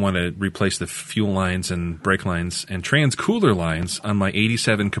 I want to replace the fuel lines and brake lines and trans cooler lines on my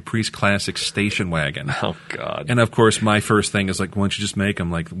 87 Caprice Classic station wagon. Oh, God. And, of course, my first thing is like, why don't you just make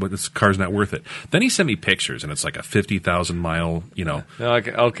them? Like, this car's not worth it. Then he sent me pictures, and it's like a 50,000-mile,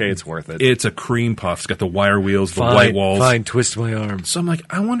 Okay, it's worth it. It's a cream puff. It's got the wire wheels, the white walls. Fine, twist my arm. So I'm like,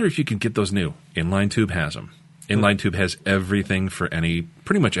 I wonder if you can get those new. Inline Tube has them. Inline Tube has everything for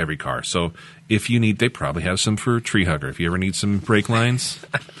pretty much every car. So if you need, they probably have some for Tree Hugger. If you ever need some brake lines,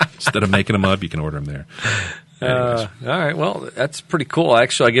 instead of making them up, you can order them there. All right, well, that's pretty cool.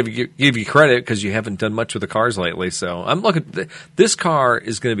 Actually, I give you credit because you haven't done much with the cars lately. So I'm looking. This car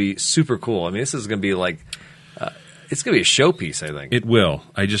is going to be super cool. I mean, this is going to be like it's going to be a showpiece. I think it will.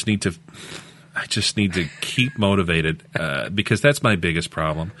 I just need to keep motivated because that's my biggest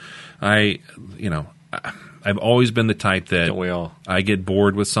problem. I've always been the type that Don't we all? I get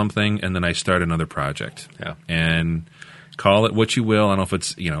bored with something and then I start another project. Yeah. And call it what you will. I don't know if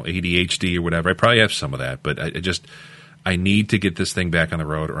it's, ADHD or whatever. I probably have some of that, but I need to get this thing back on the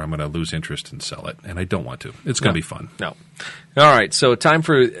road or I'm going to lose interest and sell it. And I don't want to. It's going to be fun. No. All right. So time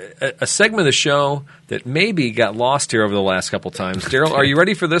for a segment of the show that maybe got lost here over the last couple times. Daryl, are you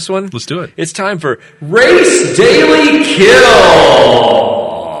ready for this one? Let's do it. It's time for Race Daily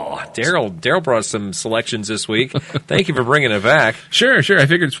Kill. Daryl brought some selections this week. Thank you for bringing it back. Sure. I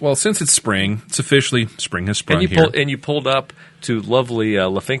figured, since it's spring, it's officially spring has sprung here. And you pulled up to lovely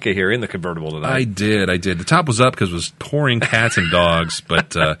La Finca here in the convertible tonight. I did. The top was up because it was pouring cats and dogs,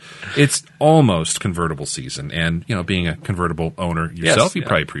 but it's almost convertible season. And, being a convertible owner yourself, you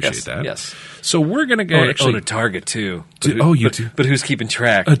probably appreciate that. Yes. So we're going to go own a Target, too. You do? But who's keeping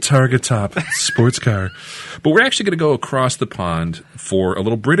track? A Target top sports car. But we're actually going to go across the pond for a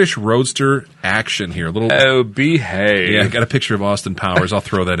little British Roadster action here. Oh, behave. Yeah, I got a picture of Austin Powers. I'll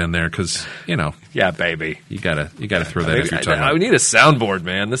throw that in there because, Yeah, baby. You gotta throw that if you're talking about. We need a soundboard,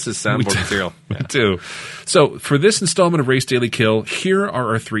 man. This is soundboard material. We do. So for this installment of Race Daily Kill, here are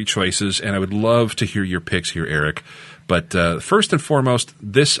our 3 choices, and I would love to hear your picks here, Eric. But first and foremost,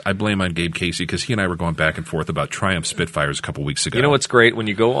 this I blame on Gabe Casey because he and I were going back and forth about Triumph Spitfires a couple weeks ago. You know what's great? When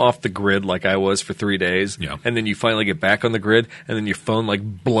you go off the grid like I was for 3 days, and then you finally get back on the grid, and then your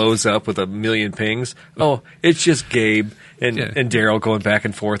phone blows up with a million pings. Oh, it's just Gabe and Daryl going back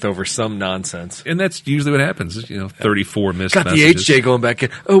and forth over some nonsense. And that's usually what happens. 34 missed Got messages. the HJ going back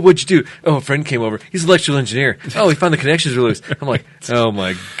in. Oh, what'd you do? Oh, a friend came over. He's an electrical engineer. Oh, he found the connections were loose. I'm like, oh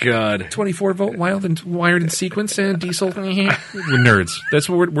my God. 24-volt wired in sequence and diesel. We're nerds. That's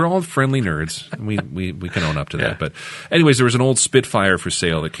what we're all friendly nerds. We can own up to that. But anyways, there was an old Spitfire for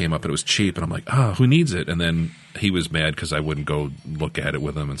sale that came up and it was cheap. And I'm like, who needs it? And then he was mad because I wouldn't go look at it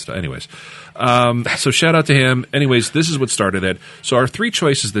with him and stuff. Anyways, so shout out to him. Anyways, this is what started it. So our 3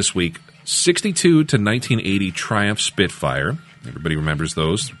 choices this week, 62 to 1980 Triumph Spitfire. Everybody remembers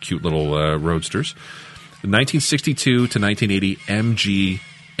those cute little roadsters. The 1962 to 1980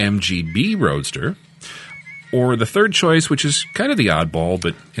 MGB Roadster. Or the third choice, which is kind of the oddball,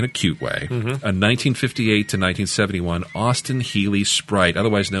 but in a cute way, a 1958 to 1971 Austin Healey Sprite,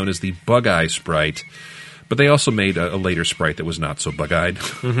 otherwise known as the Bug-Eye Sprite. But they also made a later Sprite that was not so bug-eyed,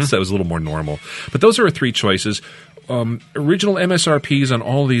 so that was a little more normal. But those are our 3 choices. Original MSRPs on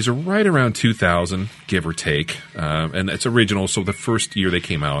all of these are right around $2,000, give or take. And it's original, so the first year they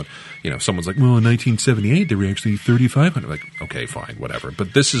came out, someone's like, well, in 1978, they were actually $3,500. Like, okay, fine, whatever.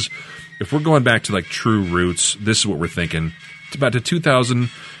 But this is, if we're going back to true roots, this is what we're thinking. It's about a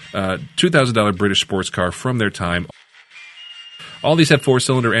 $2,000 British sports car from their time. All these have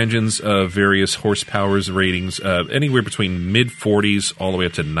 4-cylinder engines of various horsepowers ratings, anywhere between mid-40s all the way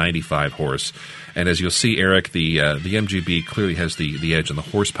up to 95 horse. And as you'll see, Eric, the MGB clearly has the edge in the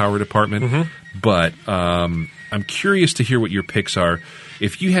horsepower department. But I'm curious to hear what your picks are.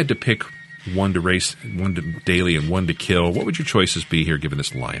 If you had to pick one to race, one to daily, and one to kill, what would your choices be here given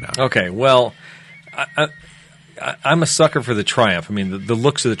this lineup? Okay, well, I'm a sucker for the Triumph. I mean, the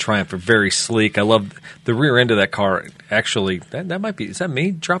looks of the Triumph are very sleek. I love the rear end of that car. Actually, that might be. Is that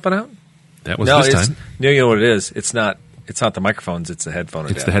me dropping out? That was this time. No, you know what it is. It's not the microphones. It's the headphone.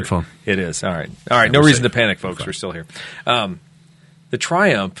 It's the headphone. It is. All right. No reason to panic, folks. We're still here. The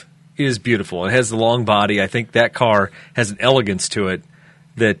Triumph is beautiful. It has the long body. I think that car has an elegance to it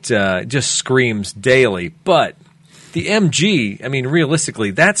that just screams daily. But the MG, I mean,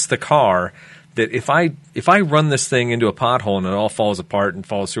 realistically, that's the car that if I run this thing into a pothole and it all falls apart and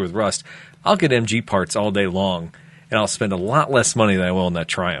falls through with rust, I'll get MG parts all day long, and I'll spend a lot less money than I will in that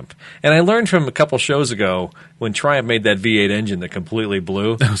Triumph. And I learned from a couple shows ago when Triumph made that V8 engine that completely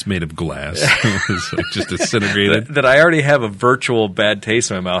blew. That was made of glass. It was like just disintegrated. that I already have a virtual bad taste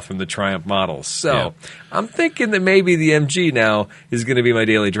in my mouth from the Triumph models. So Yeah. I'm thinking that maybe the MG now is going to be my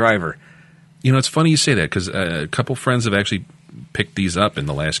daily driver. You know, it's funny you say that because a couple friends have actually picked these up in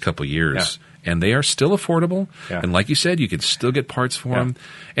the last couple years. Yeah. And they are still affordable. Yeah. And like you said, you can still get parts for them.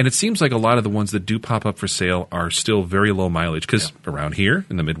 And it seems like a lot of the ones that do pop up for sale are still very low mileage because around here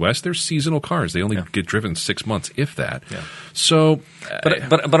in the Midwest, they're seasonal cars. They only get driven 6 months, if that. Yeah. So, But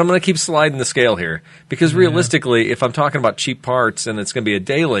I'm going to keep sliding the scale here because realistically, if I'm talking about cheap parts and it's going to be a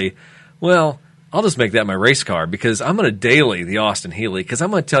daily, well, I'll just make that my race car because I'm going to daily the Austin Healey because I'm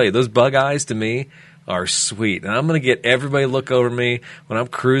going to tell you, those bug eyes to me are sweet. And I'm going to get everybody to look over me when I'm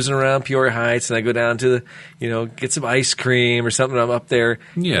cruising around Peoria Heights and I go down to the, get some ice cream or something. I'm up there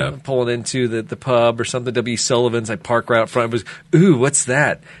pulling into the pub or something, W. Sullivan's. I park right out front. It was, ooh, what's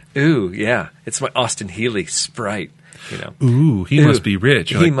that? Ooh, yeah. It's my Austin Healey Sprite. Ooh, he must be rich.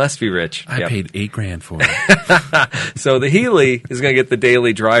 He must be rich. I paid $8,000 for it. So the Healey is going to get the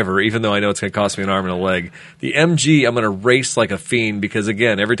daily driver, even though I know it's going to cost me an arm and a leg. The MG, I'm going to race like a fiend because,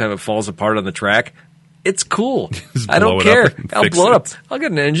 again, every time it falls apart on the track, it's cool. I don't care. I'll blow it up. I'll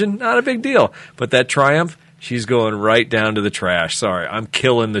get an engine. Not a big deal. But that Triumph, she's going right down to the trash. Sorry, I'm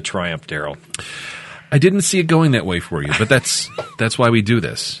killing the Triumph, Daryl. I didn't see it going that way for you, but that's why we do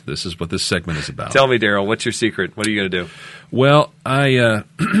this. This is what this segment is about. Tell me, Daryl, what's your secret? What are you going to do? Well, I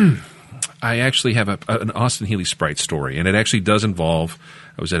actually have an Austin Healey Sprite story, and it actually does involve.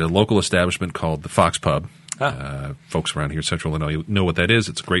 I was at a local establishment called the Fox Pub. Folks around here in Central Illinois know what that is.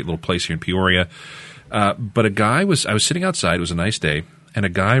 It's a great little place here in Peoria. But I was sitting outside. It was a nice day, and a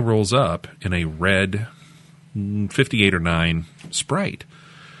guy rolls up in a red 58 or 9 Sprite.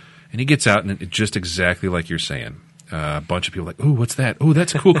 And he gets out, and it's just exactly like you're saying. A bunch of people are like, ooh, what's that? Ooh,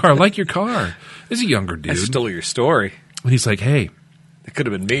 that's a cool car. I like your car. This is a younger dude. I stole your story. And he's like, hey. It could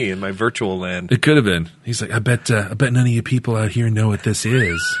have been me in my virtual land. It could have been. He's like, I bet none of you people out here know what this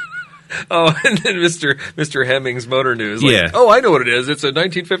is. Oh, and then Mr. Hemmings Motor News. Like, oh, I know what it is. It's a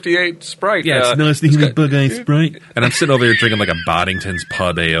 1958 Sprite. Yeah, it's nice to hear Bug Eye Sprite. And I'm sitting over here drinking like a Boddington's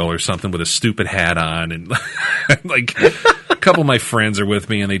Pub Ale or something with a stupid hat on. And like a couple of my friends are with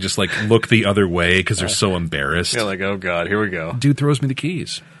me and they just like look the other way because they're so embarrassed. You're like, oh, God, here we go. Dude throws me the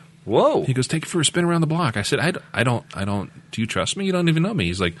keys. Whoa. He goes, take it for a spin around the block. I said, I don't, do you trust me? You don't even know me.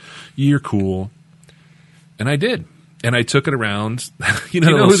 He's like, you're cool. And I did. And I took it around. Do you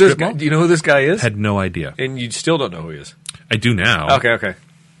know who this guy is? Had no idea. And you still don't know who he is? I do now. Okay.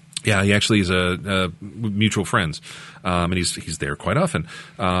 Yeah, he actually is a mutual friends, and he's there quite often,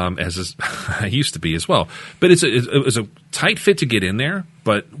 as I used to be as well. But it was a tight fit to get in there.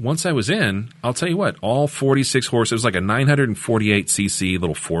 But once I was in, I'll tell you what, all 46 horses. It was like a 948cc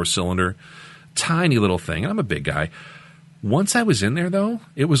little 4-cylinder, tiny little thing. I'm a big guy. Once I was in there, though,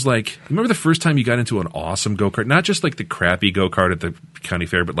 it was like, remember the first time you got into an awesome go-kart? Not just like the crappy go-kart at the county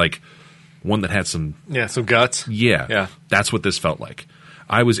fair, but like one that had some guts. Yeah. That's what this felt like.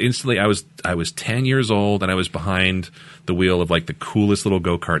 I was 10 years old, and I was behind the wheel of like the coolest little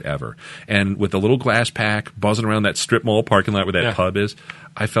go-kart ever. And with a little glass pack buzzing around that strip mall parking lot where that pub is,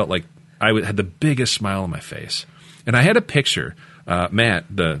 I felt like I had the biggest smile on my face. And I had a picture. Matt,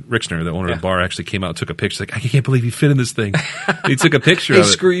 the Rixner, the owner of the bar, actually came out and took a picture. Like, I can't believe you fit in this thing. He took a picture of it.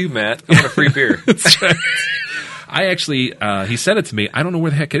 Screw you, Matt. I want a free beer. That's right. I actually, he said it to me. I don't know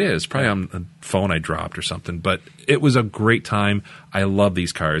where the heck it is. Probably on a phone I dropped or something. But it was a great time. I love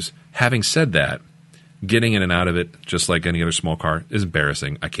these cars. Having said that, getting in and out of it, just like any other small car, is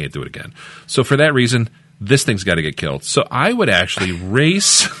embarrassing. I can't do it again. So for that reason, this thing's got to get killed. So I would actually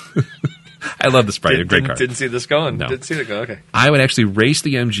race. I love the Sprite. A great car. Didn't see this going. No. Didn't see it go. Okay. I would actually race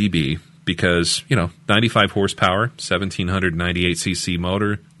the MGB because, 95 horsepower, 1798cc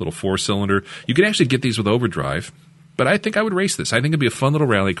motor, little 4-cylinder. You could actually get these with overdrive, but I think I would race this. I think it'd be a fun little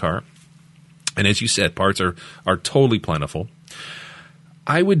rally car. And as you said, parts are totally plentiful.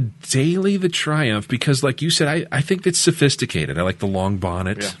 I would daily the Triumph because, like you said, I think it's sophisticated. I like the long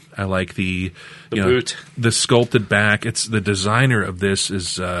bonnet. Yeah. I like the boot, the sculpted back. It's the designer of this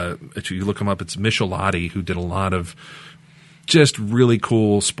is if you look him up. It's Michelotti, who did a lot of just really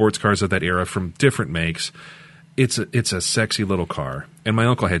cool sports cars of that era from different makes. It's a sexy little car, and my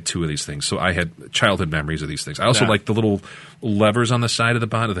uncle had 2 of these things, so I had childhood memories of these things. I also like the little levers on the side of the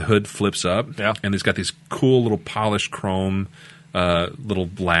bonnet. The hood flips up, and it's got these cool little polished chrome little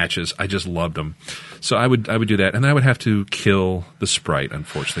latches. I just loved them. So I would do that, and I would have to kill the Sprite,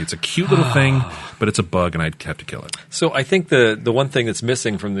 unfortunately. It's a cute little thing, but it's a bug, and I'd have to kill it. So I think the one thing that's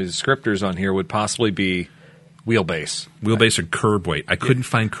missing from the descriptors on here would possibly be wheelbase. Wheelbase or curb weight. I couldn't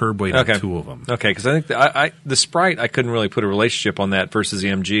find curb weight on 2 of them. Okay, because I think the Sprite, I couldn't really put a relationship on that versus the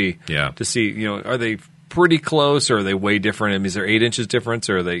MG. Yeah. To see, are they pretty close, or are they way different? I mean, is there 8 inches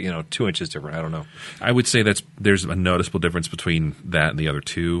difference, or are they 2 inches different? I don't know. I would say there's a noticeable difference between that and the other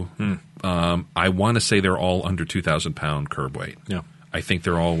 2. I want to say they're all under 2,000 pound curb weight. Yeah. I think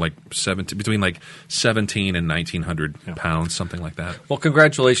they're all like between like 17 and 1,900 pounds, something like that. Well,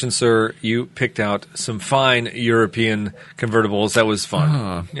 congratulations, sir. You picked out some fine European convertibles. That was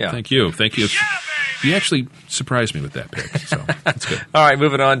fun. Thank you. You actually surprised me with that pick, so that's good. All right,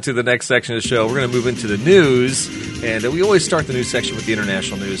 moving on to the next section of the show. We're going to move into the news, and we always start the news section with the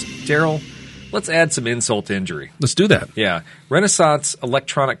international news. Daryl, let's add some insult to injury. Let's do that. Yeah. Renaissance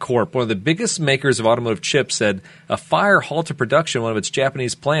Electronic Corp., one of the biggest makers of automotive chips, said a fire halted production in one of its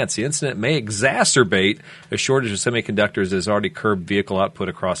Japanese plants. The incident may exacerbate a shortage of semiconductors that has already curbed vehicle output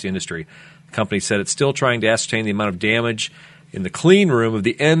across the industry. The company said it's still trying to ascertain the amount of damage in the clean room of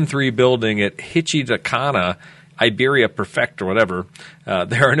the N3 building at Hichidakana, Iberia Perfect, or whatever.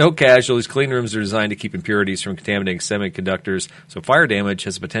 There are no casualties. Clean rooms are designed to keep impurities from contaminating semiconductors, so fire damage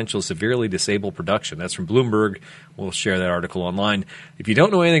has the potential to severely disable production. That's from Bloomberg. We'll share that article online. If you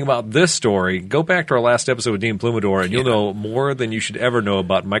don't know anything about this story, go back to our last episode with Dean Plumador, and you'll know more than you should ever know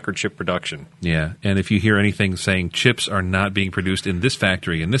about microchip production. Yeah, and if you hear anything saying chips are not being produced in this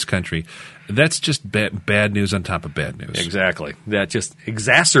factory, in this country, that's just bad news on top of bad news. Exactly. That just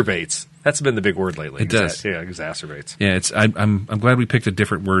exacerbates. That's been the big word lately. It does. Yeah, exacerbates. Yeah, I'm glad we picked a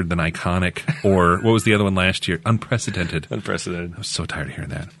different word than iconic, or what was the other one last year? Unprecedented. Unprecedented. I was so tired of hearing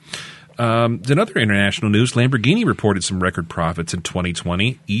that. In other international news, Lamborghini reported some record profits in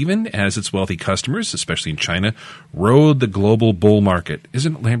 2020, even as its wealthy customers, especially in China, rode the global bull market.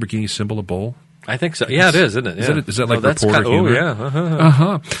 Isn't Lamborghini's symbol a bull? I think so. Yeah, it is, isn't it? Yeah. Is that like reporter humor?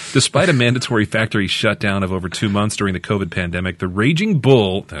 Yeah. Despite a mandatory factory shutdown of over 2 months during the COVID pandemic, the raging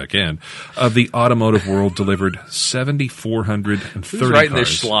bull, again, of the automotive world delivered 7,430 Who's writing cars.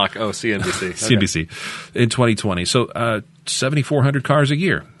 this schlock? Oh, CNBC. CNBC in 2020. So 7,400 cars a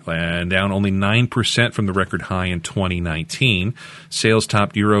year, and down only 9% from the record high in 2019. Sales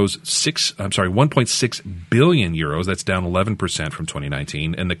topped 1.6 billion euros. That's down 11% from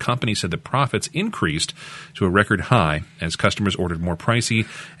 2019. And the company said the profits increased to a record high as customers ordered more pricey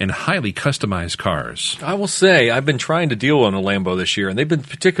and highly customized cars. I will say I've been trying to deal on a Lambo this year, and they've been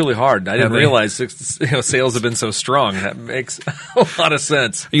particularly hard. I didn't realize sales have been so strong. That makes a lot of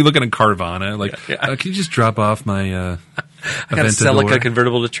sense. Are you looking at Carvana? Like, can you just drop off my I got a Celica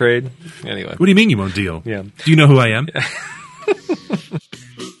convertible to trade. Anyway. What do you mean you won't deal? Yeah. Do you know who I am?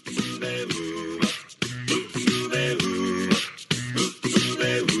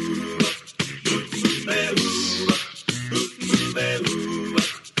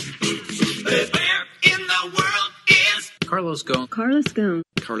 Carlos Ghosn. Carlos Ghosn.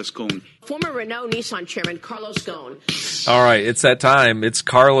 Carlos Ghosn. Former Renault Nissan chairman Carlos Ghosn. All right, it's that time. It's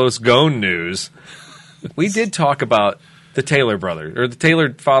Carlos Ghosn news. We did talk about the Taylor brother, or the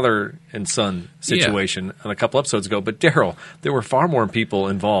Taylor father and son situation on a couple episodes ago. But Daryl, there were far more people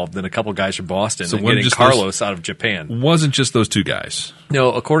involved than a couple guys from Boston in getting Carlos out of Japan. Wasn't just those two guys.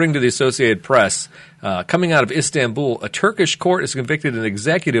 No, according to the Associated Press, coming out of Istanbul, a Turkish court has convicted an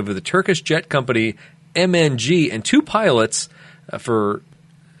executive of the Turkish jet company MNG and 2 pilots for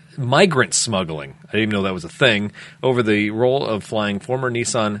migrant smuggling. I didn't even know that was a thing. Over the role of flying former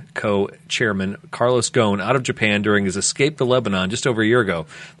Nissan co-chairman Carlos Ghosn out of Japan during his escape to Lebanon just over a year ago.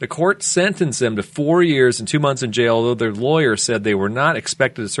 The court sentenced them to 4 years and 2 months in jail, although their lawyer said they were not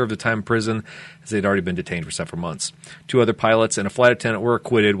expected to serve the time in prison as they'd already been detained for several months. 2 other pilots and a flight attendant were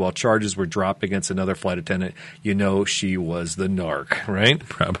acquitted while charges were dropped against another flight attendant. You know she was the narc, right?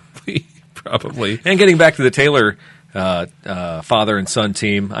 Probably. And getting back to the Taylor father and son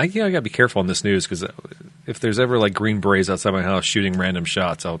team, I got to be careful on this news because it if there's ever like Green Berets outside my house shooting random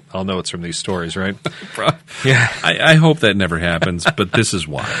shots, I'll know it's from these stories, right? Yeah, I hope that never happens, but this is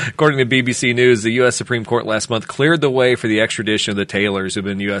why. According to BBC News, the U.S. Supreme Court last month cleared the way for the extradition of the Taylors, who've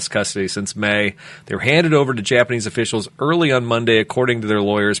been in U.S. custody since May. They were handed over to Japanese officials early on Monday, according to their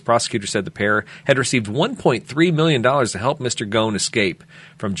lawyers. Prosecutors said the pair had received $1.3 million to help Mr. Ghosn escape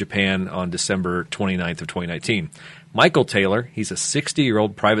from Japan on December 29th of 2019. Michael Taylor, he's a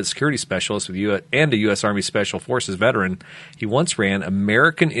 60-year-old private security specialist with and a U.S. Army Special Forces veteran. He once ran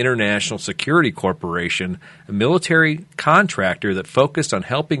American International Security Corporation, a military contractor that focused on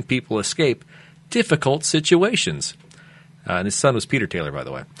helping people escape difficult situations. And his son was Peter Taylor, by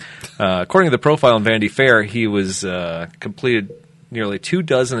the way. According to the profile in Vanity Fair, he was completed nearly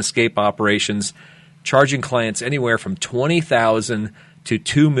 24 escape operations, charging clients anywhere from $20,000 to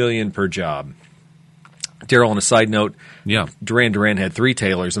 $2 million per job. Daryl, on a side note, Duran Duran had 3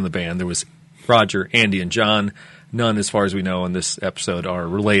 Taylors in the band. There was Roger, Andy, and John. None, as far as we know, in this episode are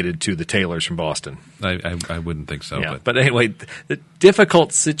related to the Taylors from Boston. I wouldn't think so. Yeah, but anyway, the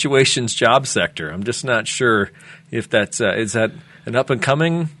difficult situations job sector. I'm just not sure if that's is that an up and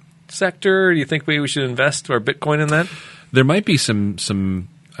coming sector? Do you think we should invest our Bitcoin in that? There might be some.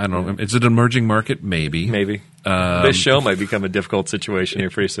 I don't know. Is it an emerging market? Maybe. This show might become a difficult situation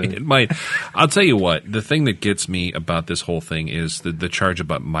here pretty soon. It might. I'll tell you what. The thing that gets me about this whole thing is the charge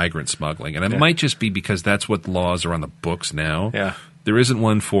about migrant smuggling. And it might just be because that's what laws are on the books now. Yeah. There isn't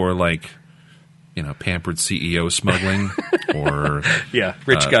one for, pampered CEO smuggling or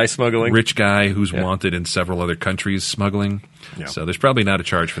rich guy smuggling. Rich guy who's wanted in several other countries smuggling. Yeah. So there's probably not a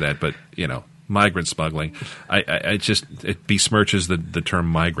charge for that. But, migrant smuggling, it besmirches the term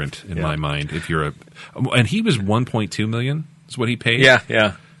migrant in my mind. If you're and he was $1.2 million is what he paid.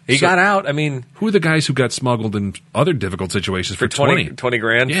 Yeah. He got out. I mean, who are the guys who got smuggled in other difficult situations for 20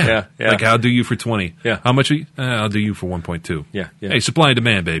 grand? Yeah. Like, I'll do you for 20. Yeah. How much? I'll do you for 1.2. Yeah. Hey, supply and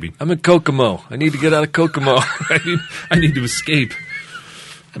demand, baby. I'm in Kokomo. I need to get out of Kokomo. I need to escape.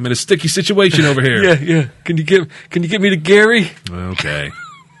 I'm in a sticky situation over here. Yeah. Can you get me to Gary? Okay.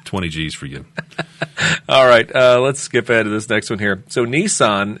 20 G's for you. All right, let's skip ahead to this next one here. So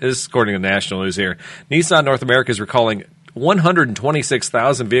Nissan is, according to national news here, Nissan North America is recalling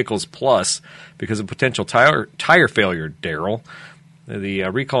 126,000 vehicles plus because of potential tire failure, Daryl. The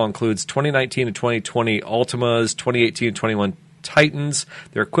recall includes 2019 and 2020 Altimas, 2018 and 21 Titans.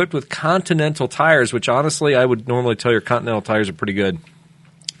 They're equipped with Continental tires, which honestly I would normally tell your Continental tires are pretty good.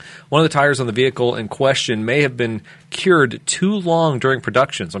 One of the tires on the vehicle in question may have been cured too long during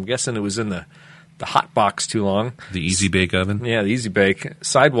production, so I'm guessing it was in the hot box too long. The Easy Bake Oven? Yeah, the Easy Bake.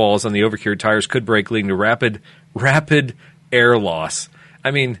 Sidewalls on the overcured tires could break, leading to rapid air loss.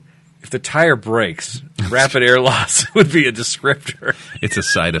 I mean, if the tire breaks, rapid air loss would be a descriptor. It's a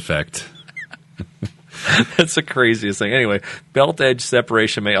side effect. That's the craziest thing. Anyway, belt edge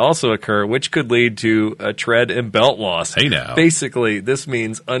separation may also occur, which could lead to a tread and belt loss. Hey now. Basically, this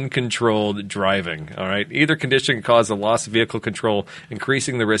means uncontrolled driving. All right. Either condition can cause a loss of vehicle control,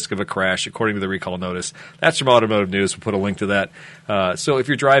 increasing the risk of a crash, according to the recall notice. That's from Automotive News. We'll put a link to that. So if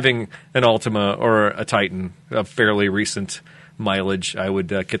you're driving an Altima or a Titan of fairly recent mileage, I would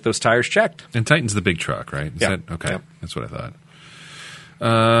get those tires checked. And Titan's the big truck, right? Yeah. Okay. Yep. That's what I thought.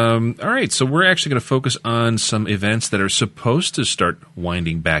 All right, so we're actually going to focus on some events that are supposed to start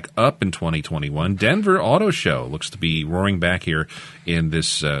winding back up in 2021. Denver Auto Show looks to be roaring back here in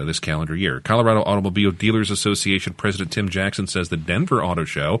this calendar year. Colorado Automobile Dealers Association President Tim Jackson says the Denver Auto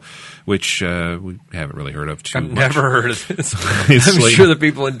Show, which we haven't really heard of too much. Never heard of this. I'm sure the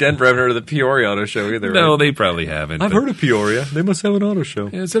people in Denver haven't heard of the Peoria Auto Show either. No, right? they probably haven't. I've heard of Peoria. They must have an auto show.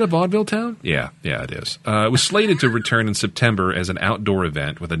 Is it a vaudeville town? Yeah, it is. It was slated to return in September as an outdoor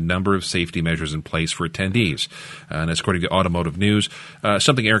event with a number of safety measures in place for attendees. And that's according to Automotive News.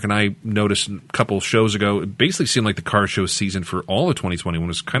 Something Eric and I noticed a couple shows ago, it basically seemed like the car show season for all of 2021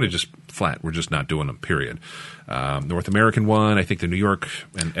 was kind of just flat. We're just not doing them, period. North American one, I think the New York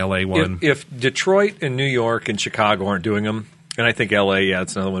and LA one. If Detroit and New York and Chicago aren't doing them, and I think LA,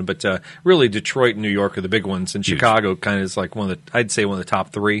 it's another one, but really Detroit and New York are the big ones, and Chicago kind of is like I'd say one of the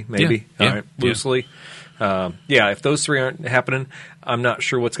top three, maybe, loosely. If those three aren't happening, I'm not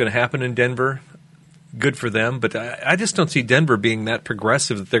sure what's going to happen in Denver. Good for them, but I just don't see Denver being that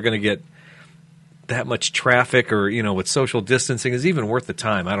progressive that they're going to get that much traffic or, with social distancing is even worth the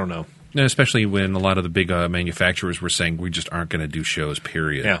time. I don't know. And especially when a lot of the big manufacturers were saying we just aren't going to do shows,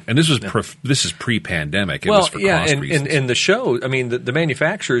 period. Yeah. And this was this is pre-pandemic. It was for cost reasons. And the show, I mean, the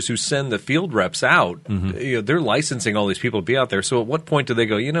manufacturers who send the field reps out, they're licensing all these people to be out there. So at what point do they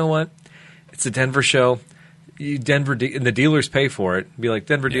go, you know what? It's a Denver show. Denver and the dealers pay for it. Be like,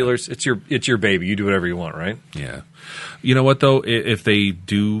 Denver dealers, it's your baby. You do whatever you want, right? Yeah. You know what, though? If they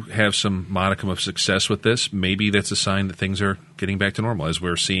do have some modicum of success with this, maybe that's a sign that things are getting back to normal, as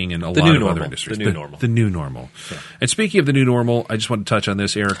we're seeing in a lot of other industries. The new normal. The new normal. Yeah. And speaking of the new normal, I just want to touch on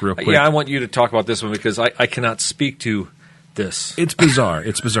this, Eric, real quick. Yeah, I want you to talk about this one because I cannot speak to this. It's bizarre.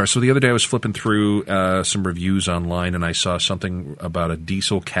 It's bizarre. So the other day I was flipping through some reviews online, and I saw something about a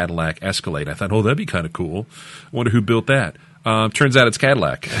diesel Cadillac Escalade. I thought, that'd be kind of cool. I wonder who built that. Turns out it's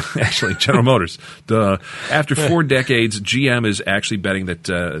Cadillac, actually, General Motors. Duh. After 4 decades, GM is actually betting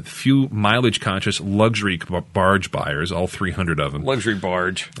that few mileage-conscious luxury barge buyers, all 300 of them, luxury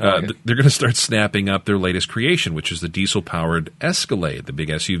barge, they're going to start snapping up their latest creation, which is the diesel-powered Escalade, the big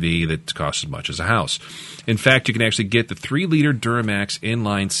SUV that costs as much as a house. In fact, you can actually get the 3-liter Duramax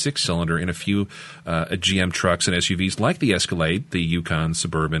inline 6-cylinder in a few GM trucks and SUVs like the Escalade, the Yukon,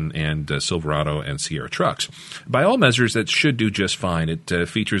 Suburban, and Silverado and Sierra trucks. By all measures, that should do just fine. It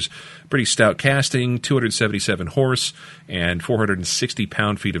features pretty stout casting, 277 horse, and 460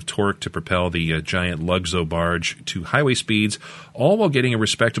 pound-feet of torque to propel the giant Luxo barge to highway speeds, all while getting a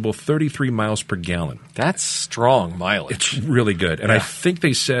respectable 33 miles per gallon. That's strong mileage. It's really good. And I think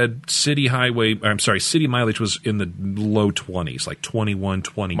they said city mileage was in the low 20s, like 21,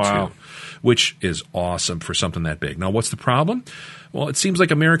 22, which is awesome for something that big. Now, what's the problem? Well, it seems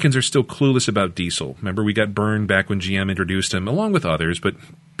like Americans are still clueless about diesel. Remember, we got burned back when GM introduced them, along with others, but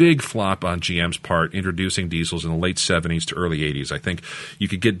big flop on GM's part introducing diesels in the late 70s to early 80s. I think you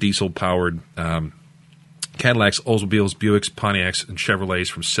could get diesel-powered Cadillacs, Oldsmobiles, Buicks, Pontiacs, and Chevrolets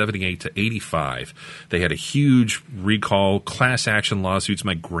from 78 to 85. They had a huge recall, class action lawsuits.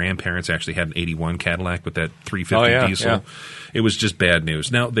 My grandparents actually had an 81 Cadillac with that 350 diesel. Yeah. It was just bad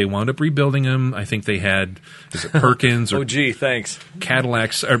news. Now, they wound up rebuilding them. I think they had, is it Perkins? Or gee, thanks.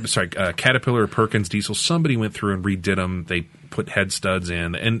 Caterpillar or Perkins diesel. Somebody went through and redid them. They put head studs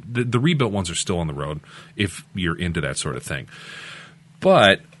in. And the rebuilt ones are still on the road if you're into that sort of thing.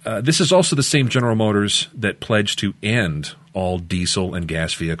 But this is also the same General Motors that pledged to end all diesel and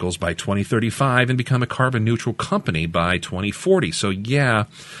gas vehicles by 2035 and become a carbon-neutral company by 2040. So, yeah,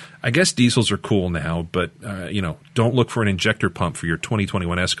 I guess diesels are cool now, but, don't look for an injector pump for your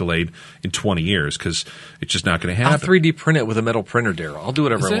 2021 Escalade in 20 years because it's just not going to happen. I'll 3D print it with a metal printer, Daryl. I'll do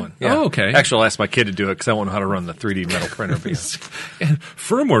whatever I want. Yeah. Oh, okay. Actually, I'll ask my kid to do it because I won't know how to run the 3D metal printer.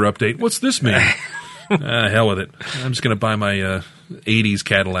 Firmware update. What's this mean? Hell with it. I'm just going to buy my 80s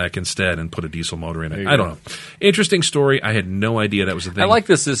Cadillac instead and put a diesel motor in it. I don't know. Interesting story. I had no idea that was a thing. I like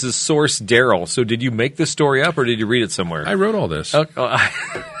this. This is Source Daryl. So did you make this story up or did you read it somewhere? I wrote all this. Oh, I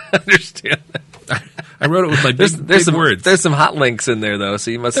understand that. I wrote it with my big words. There's some hot links in there, though, so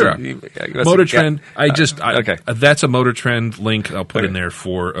you must have... Motor Trend. Okay. That's a Motor Trend link I'll put in there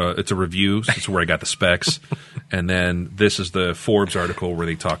for... it's a review. It's where I got the specs. And then this is the Forbes article where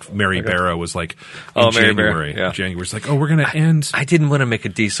they talk... Mary Barra was like... January. January's like, we're going to end... I didn't want to make a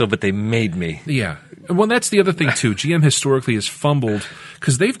diesel, but they made me. Yeah. Well, that's the other thing, too. GM historically has fumbled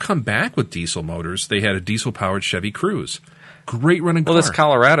because they've come back with diesel motors. They had a diesel-powered Chevy Cruze. Great running car. Well, this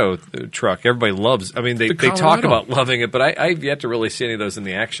Colorado truck, everybody loves. I mean, they talk about loving it, but I've yet to really see any of those in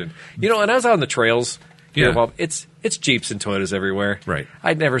the action. And I was out on the trails. It's Jeeps and Toyotas everywhere. Right.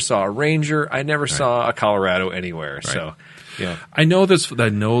 I never saw a Ranger. I never saw a Colorado anywhere. Right. So, yeah. I know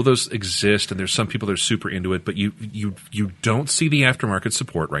those exist, and there's some people that are super into it, but you don't see the aftermarket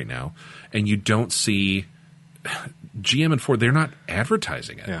support right now, and you don't see GM and Ford. They're not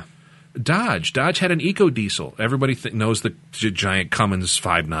advertising it. Yeah. Dodge had an EcoDiesel. Everybody knows the giant Cummins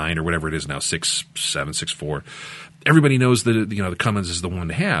 5.9 or whatever it is now, 6.7, 6.4. Everybody knows the Cummins is the one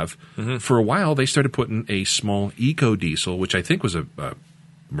to have. Mm-hmm. For a while, they started putting a small EcoDiesel, which I think was a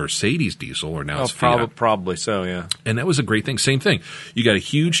Mercedes diesel, or now it's Fiat. Probably so, yeah. And that was a great thing. Same thing. You got a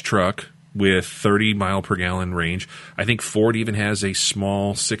huge truck with 30 mile per gallon range. I think Ford even has a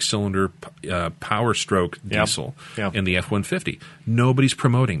small 6-cylinder Power Stroke diesel in the F-150. Nobody's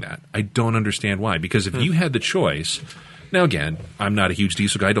promoting that. I don't understand why. Because if you had the choice... Now, again, I'm not a huge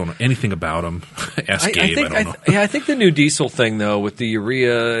diesel guy. I don't know anything about them. Ask Gabe. I don't know. I think the new diesel thing, though, with the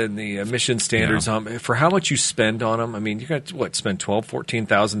urea and the emission standards, for how much you spend on them, I mean, you got to, spend $12,000,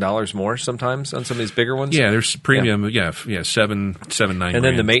 $14,000 more sometimes on some of these bigger ones? Yeah, there's premium, $7,900. And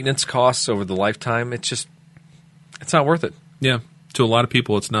then the maintenance costs over the lifetime, it's not worth it. Yeah, to a lot of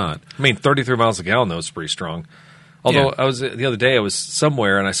people, it's not. I mean, 33 miles a gallon, though, is pretty strong. Although the other day I was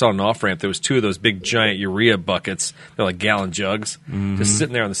somewhere and I saw an off-ramp. There was 2 of those big giant urea buckets. They're like gallon jugs, just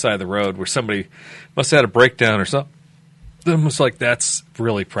sitting there on the side of the road where somebody must have had a breakdown or something. I'm just like, that's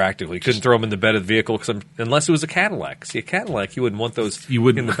really practical. You couldn't throw them in the bed of the vehicle unless it was a Cadillac. See, a Cadillac, you wouldn't want those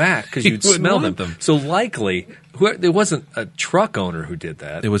in the back because you'd smell them. So likely, there wasn't a truck owner who did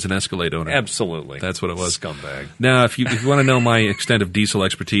that. It was an Escalade owner. Absolutely. That's what it was. Scumbag. Now, if you want to know my extent of diesel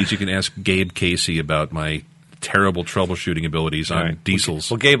expertise, you can ask Gabe Casey about my terrible troubleshooting abilities on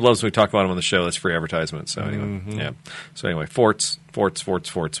diesels. Well, Gabe loves when we talk about him on the show. That's free advertisement. So anyway, yeah. So anyway, Forts. We'll throw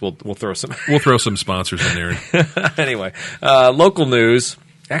some. We'll throw some sponsors in there. Anyway, local news.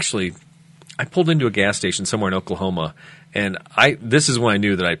 Actually, I pulled into a gas station somewhere in Oklahoma, and this is when I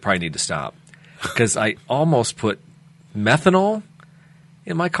knew that I probably need to stop because I almost put methanol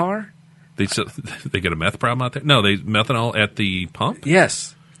in my car. They get a meth problem out there? No, methanol at the pump?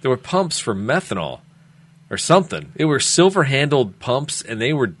 Yes, there were pumps for methanol. Or something. It were silver-handled pumps, and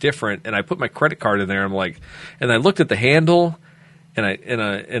they were different. And I put my credit card in there. I'm like, and I looked at the handle, and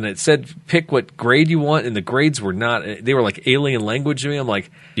it said pick what grade you want, and the grades were not. They were like alien language to me. I'm like,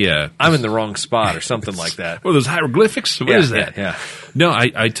 yeah, I'm in the wrong spot or something like that. Well, those hieroglyphics. What is that? Yeah. No,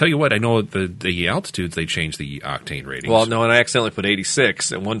 I tell you what. I know the altitudes they changed the octane ratings. Well, no, and I accidentally put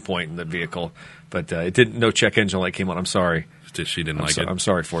 86 at one point in the vehicle, but it didn't. No check engine light came on. I'm sorry. She didn't like it. I'm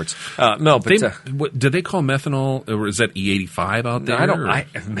sorry, Forts. No, but do they call methanol, or is that E85 out there? I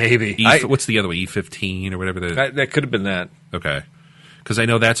don't. Maybe. What's the other one? E15 or whatever. That could have been that. Okay, because I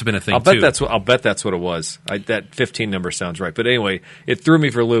know that's been a thing. I'll bet that's what it was. That 15 number sounds right. But anyway, it threw me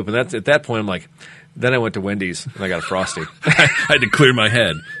for a loop, and at that point, I'm like. Then I went to Wendy's and I got a Frosty. I had to clear my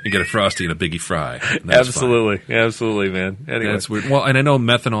head and get a Frosty and a Biggie Fry. Absolutely, man. Anyway. That's weird. Well, and I know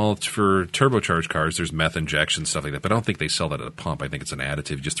methanol for turbocharged cars, there's meth injection, stuff like that, but I don't think they sell that at a pump. I think it's an additive.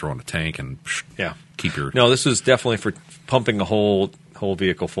 You just throw in a tank and keep your... No, this was definitely for pumping a whole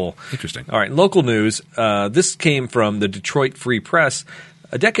vehicle full. Interesting. All right, local news. This came from the Detroit Free Press.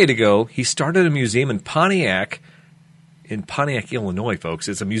 A decade ago, he started a museum in Pontiac, Illinois, folks.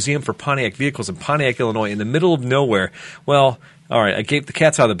 It's a museum for Pontiac vehicles in Pontiac, Illinois, in the middle of nowhere. Well, all right, I gave the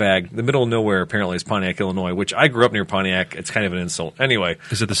cat's out of the bag. The middle of nowhere apparently is Pontiac, Illinois, which I grew up near Pontiac. It's kind of an insult. Anyway.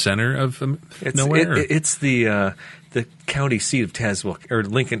 Is it the center of nowhere? It's the county seat of Tazewell, or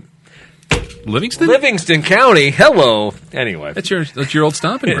Lincoln. Livingston County. Hello. Anyway, that's your old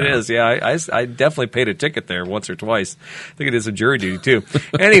stomping ground. It is. Yeah, I definitely paid a ticket there once or twice. I think it is a jury duty too.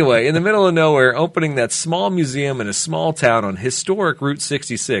 Anyway, in the middle of nowhere, opening that small museum in a small town on historic Route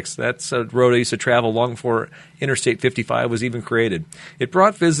 66. That's a road I used to travel long before Interstate 55 was even created. It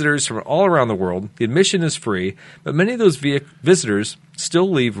brought visitors from all around the world. The admission is free, but many of those visitors still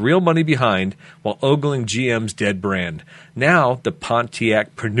leave real money behind while ogling GM's dead brand. Now, the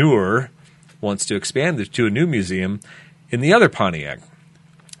Pontiacpreneur wants to expand to a new museum in the other Pontiac.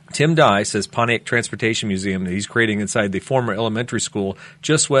 Tim Dye says Pontiac Transportation Museum that he's creating inside the former elementary school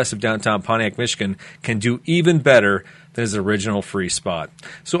just west of downtown Pontiac, Michigan, can do even better than his original free spot.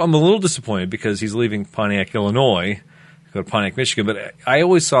 So I'm a little disappointed because he's leaving Pontiac, Illinois, to go to Pontiac, Michigan. But I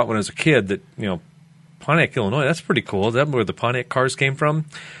always thought when I was a kid that, Pontiac, Illinois, that's pretty cool. Is that where the Pontiac cars came from?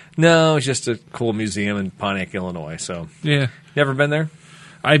 No, it's just a cool museum in Pontiac, Illinois. So, yeah. Never been there?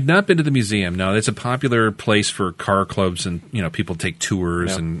 I've not been to the museum. No, it's a popular place for car clubs and, people take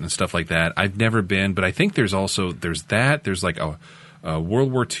tours and stuff like that. I've never been, but I think there's that. There's like a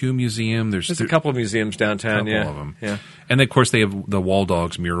World War II museum. There's a couple of museums downtown, of them. Yeah. And then, of course, they have the Wall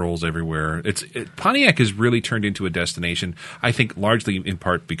Dogs murals everywhere. Pontiac has really turned into a destination, I think largely in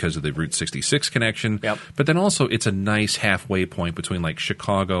part because of the Route 66 connection. Yep. But then also it's a nice halfway point between like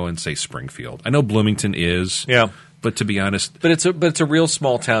Chicago and, say, Springfield. I know Bloomington is. Yeah. But to be honest, but it's a real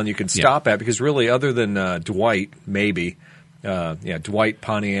small town you can stop at because really, other than Dwight, maybe, Dwight,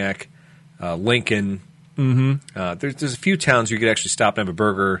 Pontiac, Lincoln. Mm-hmm. There's a few towns you could actually stop and have a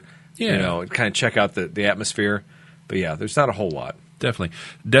burger. Yeah, and kind of check out the atmosphere. But yeah, there's not a whole lot.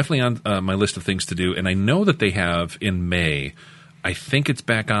 Definitely on my list of things to do. And I know that they have in May. I think it's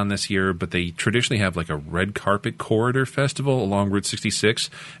back on this year, but they traditionally have like a red carpet corridor festival along Route 66,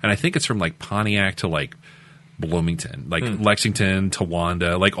 and I think it's from like Pontiac to like Bloomington, like Lexington,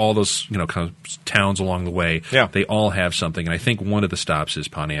 Towanda, like all those kind of towns along the way. Yeah. They all have something, and I think one of the stops is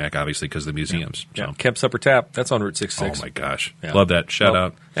Pontiac, obviously because of the museums. Yeah. So. Camp Supper Tap, that's on Route 66. Oh my gosh, love that! Shout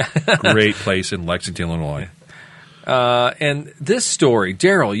out, great place in Lexington, Illinois. And this story,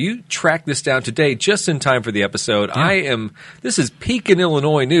 Daryl, you tracked this down today just in time for the episode. Yeah. This is Pekin,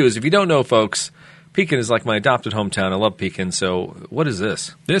 Illinois news. If you don't know, folks, Pekin is like my adopted hometown. I love Pekin. So what is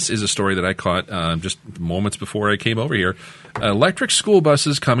this? This is a story that I caught just moments before I came over here. Electric school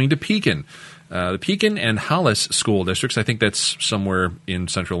buses coming to Pekin. The Pekin and Hollis school districts, I think that's somewhere in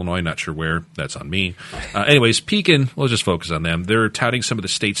central Illinois, not sure where, that's on me. Anyways, Pekin, we'll just focus on them. They're touting some of the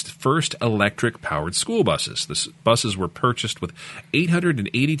state's first electric-powered school buses. The buses were purchased with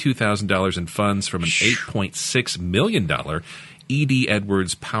 $882,000 in funds from an $8.6 million E.D.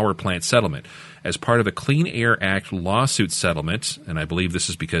 Edwards power plant settlement. As part of a Clean Air Act lawsuit settlement, and I believe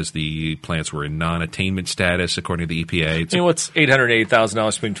this is because the plants were in non-attainment status, according to the EPA. You know, what's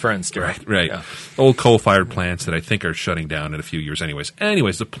 $880,000 between friends, Derek? Right. Yeah. Old coal-fired plants that I think are shutting down in a few years anyways.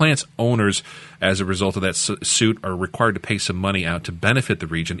 Anyways, the plant's owners, as a result of that suit, are required to pay some money out to benefit the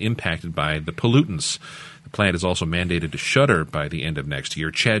region impacted by the pollutants. The plant is also mandated to shutter by the end of next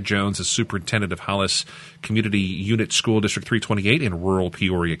year. Chad Jones is superintendent of Hollis Community Unit School District 328 in rural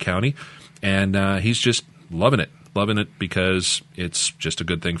Peoria County. And he's just loving it because it's just a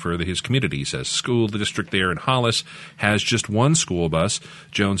good thing for his community. He says the district there in Hollis has just one school bus.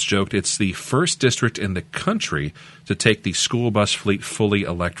 Jones joked it's the first district in the country to take the school bus fleet fully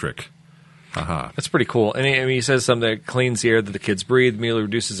electric. Aha. That's pretty cool. And he says something that cleans the air that the kids breathe, merely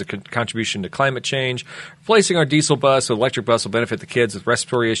reduces the contribution to climate change. Replacing our diesel bus with electric bus will benefit the kids with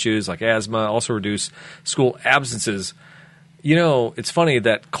respiratory issues like asthma, also reduce school absences. You know, it's funny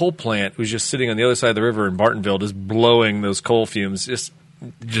that coal plant was just sitting on the other side of the river in Bartonville, just blowing those coal fumes just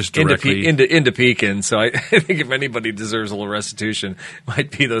directly into Pekin. So I think if anybody deserves a little restitution, it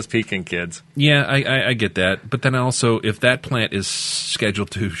might be those Pekin kids. Yeah, I get that. But then also, if that plant is scheduled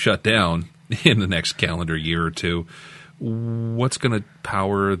to shut down in the next calendar year or two, what's going to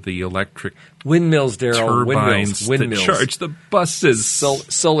power the electric windmills, Daryl? Turbines Windmills. that charge the buses.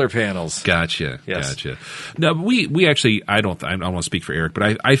 Solar panels. Gotcha. Yes. Gotcha. No, we actually, I don't want to speak for Eric,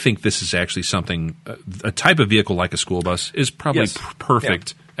 but I think this is actually something, a type of vehicle like a school bus is probably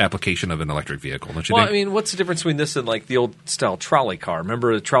perfect application of an electric vehicle, don't you think? I mean, what's the difference between this and like the old style trolley car?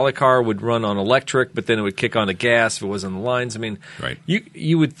 Remember, the trolley car would run on electric, but then it would kick on to gas if it was on the lines. I mean, right.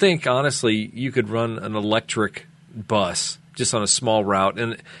 You would think, honestly, you could run an electric bus just on a small route,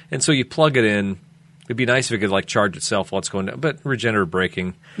 and so you plug it in. It'd be nice if it could like charge itself while it's going down, but regenerative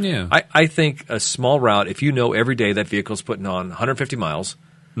braking. Yeah, I think a small route, if you know every day that vehicle's putting on 150 miles,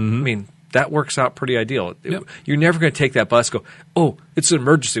 I mean, that works out pretty ideal. Yep. You're never going to take that bus and go, oh, it's an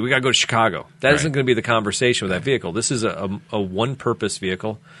emergency. We got to go to Chicago. That Right. isn't going to be the conversation with that vehicle. This is a one-purpose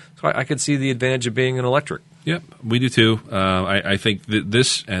vehicle. So I could see the advantage of being an electric. Yep, we do too. I think that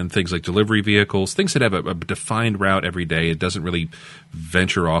this and things like delivery vehicles, things that have a defined route every day, it doesn't really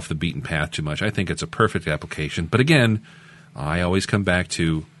venture off the beaten path too much. I think it's a perfect application. But again, I always come back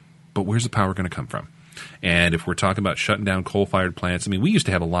to, but where's the power going to come from? And if we're talking about shutting down coal-fired plants, I mean, we used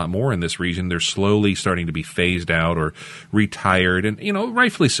to have a lot more in this region. They're slowly starting to be phased out or retired, and, you know,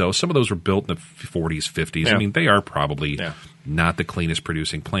 rightfully so. Some of those were built in the 40s, 50s. Yeah. I mean, they are probably not the cleanest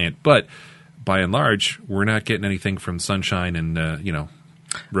producing plant. But by and large, we're not getting anything from sunshine and,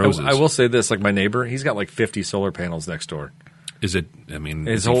 roses. I will say this, like my neighbor, he's got like 50 solar panels next door. Is it, I mean,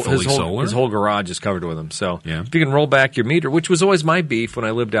 His is it fully whole solar? His whole garage is covered with them. So Yeah. if you can roll back your meter, which was always my beef when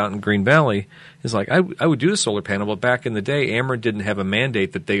I lived out in Green Valley, is like I would do the solar panel, but back in the day, Ameren didn't have a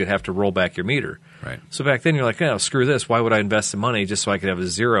mandate that they would have to roll back your meter. Right. So back then, you're like, oh, screw this. Why would I invest the money just so I could have a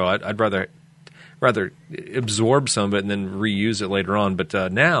zero? I'd rather absorb some of it and then reuse it later on. But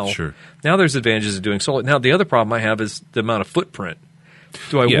now there's advantages of doing solar. Now, the other problem I have is the amount of footprint.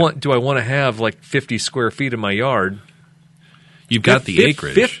 Do I want to have like 50 square feet in my yard? You've got the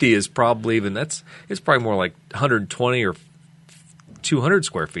acreage. 50 is probably it's probably more like 120 or 200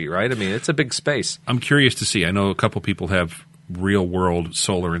 square feet, right? I mean, it's a big space. I'm curious to see. I know a couple people have real world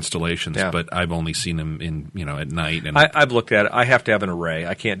solar installations, but I've only seen them at night. And I've looked at it. I have to have an array.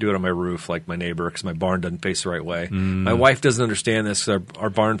 I can't do it on my roof like my neighbor because my barn doesn't face the right way. My wife doesn't understand this because our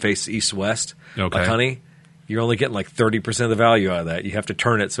barn faces east-west. Okay. Like, honey, you're only getting like 30% of the value out of that. You have to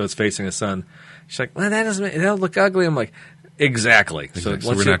turn it so it's facing the sun. She's like, well, that'll look ugly. I'm like, exactly. So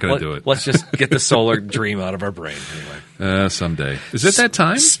we're not going to do it. Let's just get the solar dream out of our brain anyway. Someday. Is it that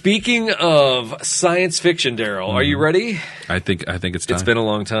time? Speaking of science fiction, Daryl, are you ready? I think it's time. It's been a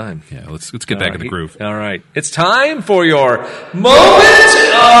long time. Yeah, let's get back in the groove. All right. It's time for your Moment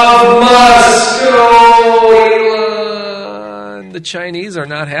of Elon. The Chinese are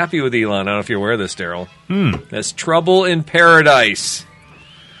not happy with Elon. I don't know if you're aware of this, Daryl. There's trouble in paradise.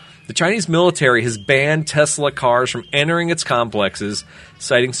 The Chinese military has banned Tesla cars from entering its complexes,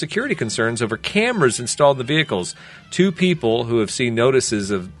 citing security concerns over cameras installed in the vehicles. Two people who have seen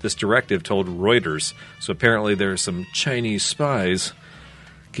notices of this directive told Reuters. So apparently there are some Chinese spies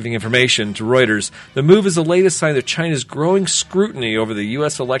Giving information to Reuters, the move is the latest sign of China's growing scrutiny over the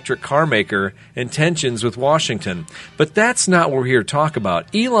U.S. electric car maker and tensions with Washington. But that's not what we're here to talk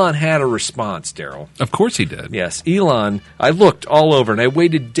about. Elon had a response, Daryl. Of course he did. Yes, Elon, I looked all over and I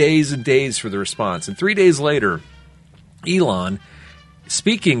waited days and days for the response. And 3 days later, Elon,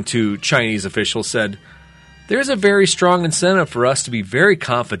 speaking to Chinese officials, said, "There's a very strong incentive for us to be very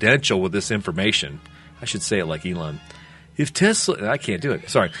confidential with this information." I should say it like Elon. If Tesla, I can't do it.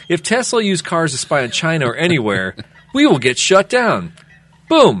 Sorry. If Tesla used cars to spy on China or anywhere, we will get shut down.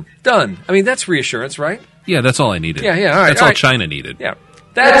 Boom. Done. I mean, that's reassurance, right? Yeah, that's all I needed. Yeah, all right. That's all China needed. Yeah.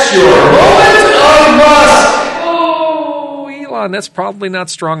 That's your moment of Musk. Oh, Elon, that's probably not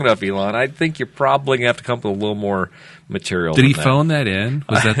strong enough, Elon. I think you're probably going to have to come up with a little more material. Did he phone that in?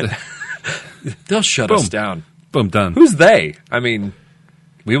 Was that the... They'll shut us down. Boom, done. Who's they? I mean,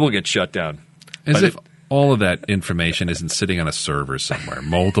 we will get shut down. As if all of that information isn't sitting on a server somewhere,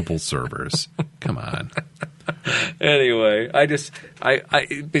 multiple servers. Come on. Anyway,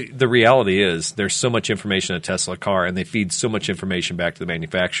 the reality is there's so much information in a Tesla car, and they feed so much information back to the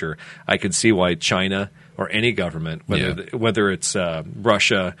manufacturer. I could see why China or any government, whether it's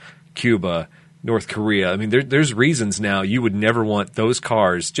Russia, Cuba, North Korea. I mean, there's reasons now you would never want those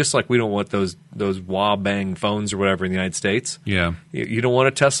cars, just like we don't want those wah-bang phones or whatever in the United States. Yeah. You don't want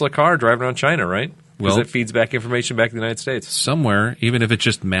a Tesla car driving around China, right? Because Well, it feeds back information back to the United States. Somewhere, even if it's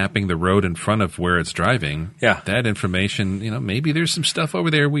just mapping the road in front of where it's driving, that information, maybe there's some stuff over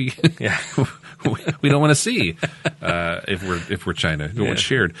there we we don't want to see if we're China. We don't want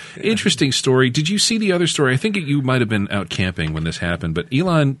shared. Interesting story. Did you see the other story? I think you might have been out camping when this happened, but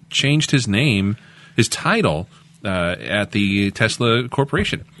Elon changed his name, his title, at the Tesla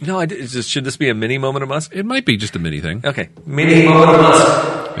Corporation. No, should this be a mini moment of Musk? It might be just a mini thing. Okay. Mini moment of Musk.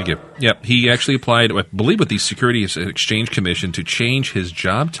 Thank you. Yep. He actually applied, I believe, with the Securities and Exchange Commission to change his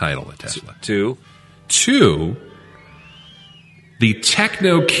job title at Tesla. To the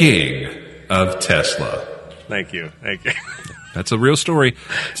Techno King of Tesla. Thank you. That's a real story.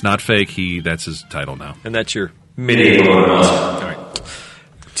 It's not fake. That's his title now. And that's your mini moment of Musk. All right.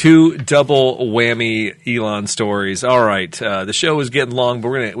 2 double whammy Elon stories. All right, the show is getting long,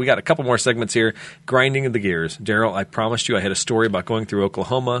 but we got a couple more segments here. Grinding of the gears. Daryl, I promised you I had a story about going through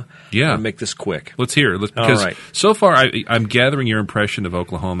Oklahoma. Yeah. I'll make this quick. Let's hear it. Because so far I'm gathering your impression of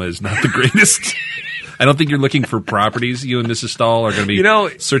Oklahoma is not the greatest. I don't think you're looking for properties. You and Mrs. Stahl are going to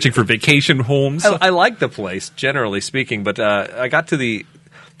be searching for vacation homes. I like the place, generally speaking, but I got to the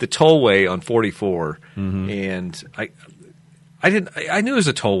tollway on 44, and I knew it was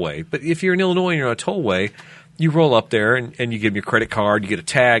a tollway, but if you're in Illinois and you're on a tollway, you roll up there and you give them your credit card, you get a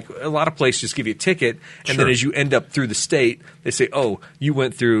tag. A lot of places just give you a ticket, and then as you end up through the state, they say, "Oh, you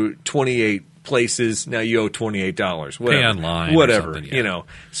went through 28 places, now you owe $28." Whatever. Pay online, whatever. or something,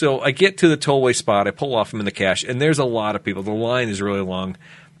 So I get to the tollway spot, I pull off, I'm in the cash, and there's a lot of people. The line is really long.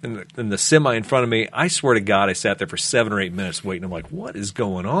 And the semi in front of me, I swear to God, I sat there for 7 or 8 minutes waiting. I'm like, what is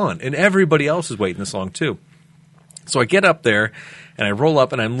going on? And everybody else is waiting this long too. So I get up there, and I roll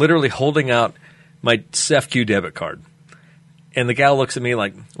up, and I'm literally holding out my CEFQ debit card. And the gal looks at me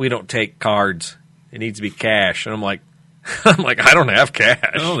like, "We don't take cards. It needs to be cash." And I'm like, I don't have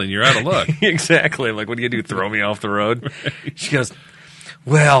cash. Oh, then you're out of luck. Exactly. I'm like, what do you do, throw me off the road? Right. She goes,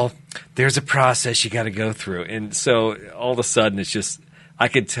 "Well, there's a process you got to go through." And so all of a sudden, it's just, I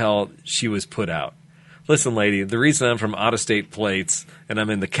could tell she was put out. Listen, lady, the reason I'm from out-of-state plates and I'm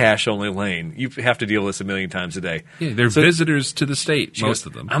in the cash-only lane, you have to deal with this a million times a day. Yeah, they're visitors to the state, most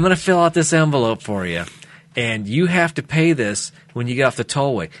of them. "I'm going to fill out this envelope for you, and you have to pay this when you get off the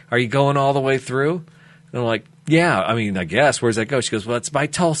tollway. Are you going all the way through?" And I'm like, "Yeah, I mean, I guess. Where's that go?" She goes, "Well, it's by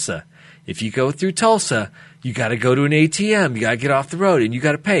Tulsa. If you go through Tulsa, you got to go to an ATM. You got to get off the road, and you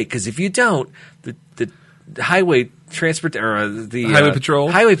got to pay. Because if you don't, the highway transport or the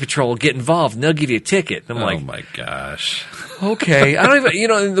highway patrol will get involved and they'll give you a ticket." And I'm like, "Oh my gosh." Okay. I don't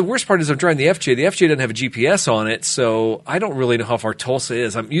even, and the worst part is I'm driving the FJ. The FJ doesn't have a GPS on it, so I don't really know how far Tulsa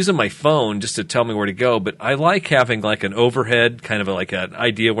is. I'm using my phone just to tell me where to go, but I like having like an overhead, kind of like an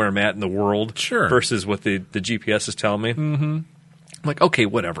idea where I'm at in the world versus what the GPS is telling me. Mm-hmm. I'm like, okay,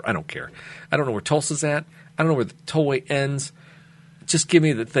 whatever. I don't care. I don't know where Tulsa's at. I don't know where the tollway ends. Just give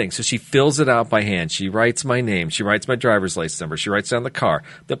me the thing. So she fills it out by hand. She writes my name. She writes my driver's license number. She writes down the car,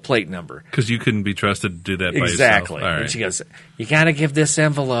 the plate number. Because you couldn't be trusted to do that by yourself. Exactly. All right. And she goes, "You got to give this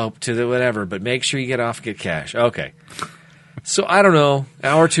envelope to the whatever, but make sure you get off and get cash." Okay. So I don't know. An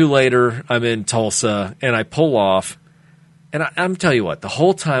hour or two later, I'm in Tulsa, and I pull off. And I'm telling you what, the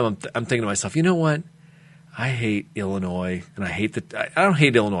whole time I'm thinking to myself, you know what? I hate Illinois, and I don't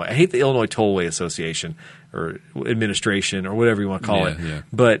hate Illinois. I hate the Illinois Tollway Association or administration or whatever you want to call it. Yeah.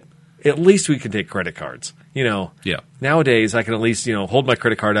 But at least we can take credit cards. Yeah. Nowadays I can at least, hold my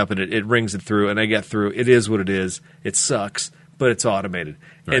credit card up and it rings it through and I get through. It is what it is. It sucks, but it's automated.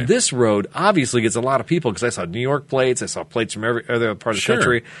 Right. And this road obviously gets a lot of people because I saw New York plates. I saw plates from every other part of the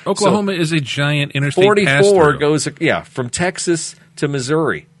country. Oklahoma is a giant interstate 44 pass-through. goes, from Texas to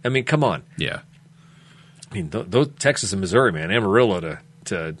Missouri. I mean, come on. Yeah. I mean, those Texas and Missouri, man, Amarillo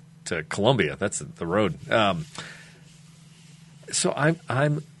to Columbia. That's the road. So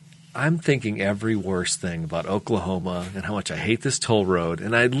I'm thinking every worst thing about Oklahoma and how much I hate this toll road.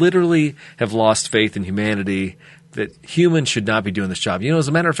 And I literally have lost faith in humanity that humans should not be doing this job. As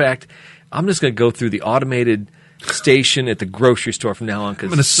a matter of fact, I'm just going to go through the automated station at the grocery store from now on because I'm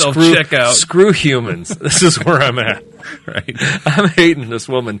going to self-checkout. Screw humans. This is where I'm at. Right. I'm hating this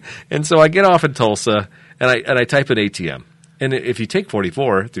woman. And so I get off in Tulsa and I type in ATM. And if you take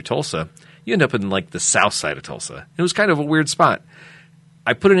 44 through Tulsa, you end up in like the south side of Tulsa. It was kind of a weird spot.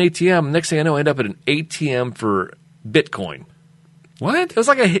 I put an ATM. Next thing I know, I end up at an ATM for Bitcoin. What? It was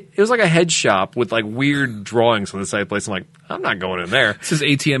like a head shop with like weird drawings on the side of the place. I'm like, I'm not going in there. It says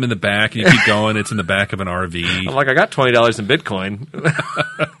ATM in the back, and you keep going. It's in the back of an RV. I'm like, I got $20 in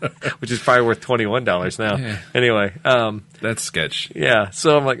Bitcoin, which is probably worth $21 now. Yeah. Anyway, That's sketch. yeah.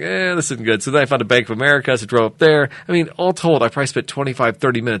 So I'm like, this isn't good. So then I found a Bank of America. So I drove up there. I mean, all told, I probably spent 25,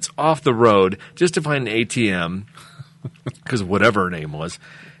 30 minutes off the road just to find an ATM because of whatever her name was.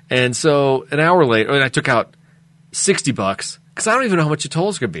 And so an hour later, I took out $60 because I don't even know how much a toll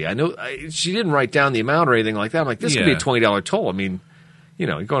is going to be. I know she didn't write down the amount or anything like that. I'm like, this could be a $20 toll. I mean,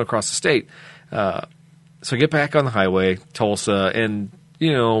 you're going across the state. So I get back on the highway, Tulsa, and,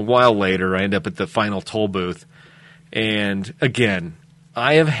 a while later, I end up at the final toll booth. And again,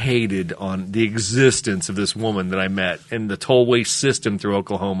 I have hated on the existence of this woman that I met and the tollway system through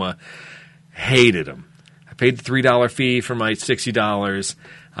Oklahoma. Hated them. I paid the $3 fee for my $60.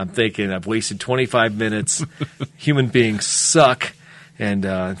 I'm thinking I've wasted 25 minutes. Human beings suck. And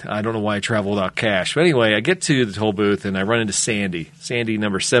I don't know why I travel without cash. But anyway, I get to the toll booth and I run into Sandy. Sandy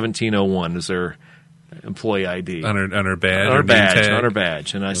number 1701 is her employee ID. On her badge? On her or name badge. tag? On her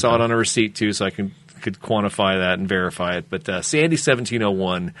badge. And I saw it on her receipt too, so I could quantify that and verify it. But Sandy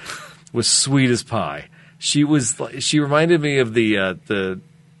 1701 was sweet as pie. She reminded me of the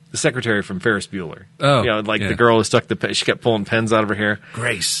secretary from Ferris Bueller. Oh, the girl who stuck she kept pulling pens out of her hair.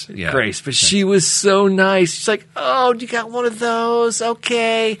 Grace. Yeah. Grace. But she was so nice. She's like, oh, you got one of those?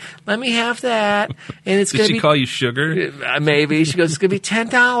 Okay, let me have that. And it's going to Did be. she call you sugar? Maybe. She goes, it's going to be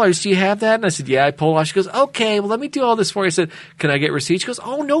 $10. Do you have that? And I said, yeah, I pulled off. She goes, okay, well, let me do all this for you. I said, can I get receipts? She goes,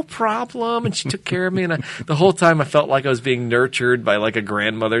 oh, no problem. And she took care of me. And the whole time I felt like I was being nurtured by like a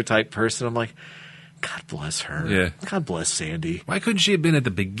grandmother type person. I'm like, God bless her. Yeah. God bless Sandy. Why couldn't she have been at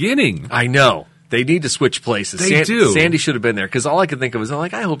the beginning? I know. They need to switch places. They do. Sandy should have been there because all I could think of was,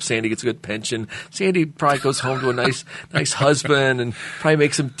 I hope Sandy gets a good pension. Sandy probably goes home to a nice husband and probably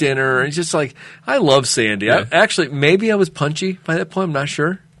makes him dinner. And it's just like, I love Sandy. Yeah. Maybe I was punchy by that point. I'm not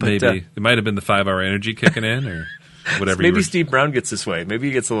sure. But, Maybe. It might have been the 5-hour energy kicking in or whatever. Maybe Steve Brown gets this way. Maybe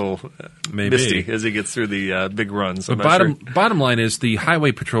he gets a little Maybe. misty as he gets through the big runs. But bottom line is the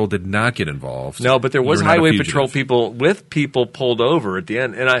highway patrol did not get involved. No, but there was You were not a highway fugitive. patrol people pulled over at the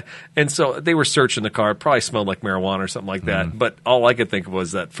end, and so they were searching the car. It probably smelled like marijuana or something like that. Mm-hmm. But all I could think of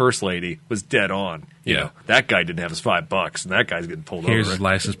was that first lady was dead on. You Yeah. know, that guy didn't have his $5, and that guy's getting pulled Here's over. his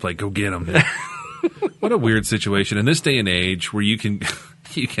license plate. Go get him. What a weird situation in this day and age where you can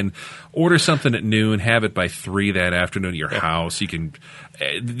order something at noon, have it by 3 that afternoon at your house. You can.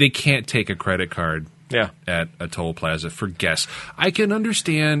 They can't take a credit card. Yeah. At a toll plaza for guests. I can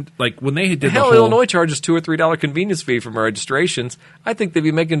understand, like when they did the Hell, whole Illinois charges $2 or $3 convenience fee from our registrations. I think they'd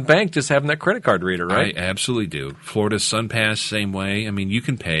be making bank just having that credit card reader, right? I absolutely do. Florida's SunPass, same way. I mean, you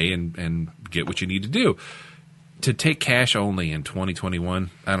can pay and get what you need to do. To take cash only in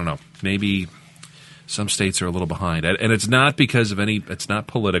 2021, I don't know. Maybe some states are a little behind. And it's not because of it's not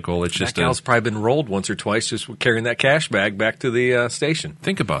political. It's just that gal's probably been rolled once or twice just carrying that cash bag back to the station.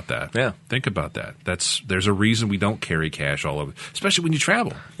 Think about that. Yeah. Think about that. There's a reason we don't carry cash all over, especially when you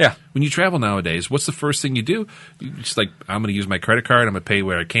travel. Yeah. When you travel nowadays, what's the first thing you do? You just like, I'm going to use my credit card. I'm going to pay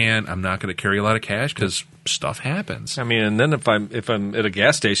where I can. I'm not going to carry a lot of cash because stuff happens. I mean, and then if I'm at a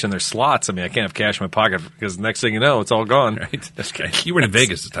gas station, there's slots. I mean, I can't have cash in my pocket because the next thing you know, it's all gone. Right. You were in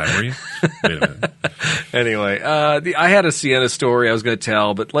Vegas this time, were you? Wait a minute. Anyway, I had a Sienna story I was going to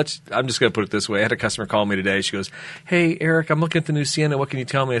tell, but I'm just going to put it this way. I had a customer call me today. She goes, hey, Eric, I'm looking at the new Sienna. What can you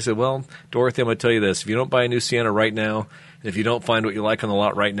tell me? I said, well, Dorothy, I'm going to tell you this. If you don't buy a new Sienna right now, If you don't find what you like on the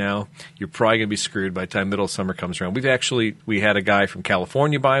lot right now, you're probably going to be screwed by the time middle of summer comes around. We had a guy from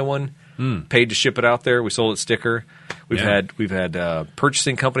California buy one, paid to ship it out there. We sold it sticker. We've had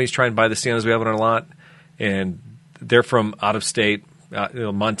purchasing companies try and buy the Siennas we have on our lot, and they're from out of state.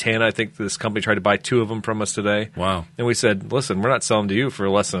 Montana, I think this company tried to buy 2 of them from us today. Wow. And we said, listen, we're not selling to you for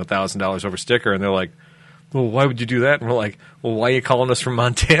less than $1,000 over sticker. And they're like, well, why would you do that? And we're like, well, why are you calling us from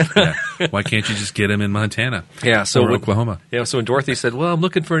Montana? Yeah. Why can't you just get them in Montana? Yeah, so or Oklahoma. Yeah, so when Dorothy said, well, I'm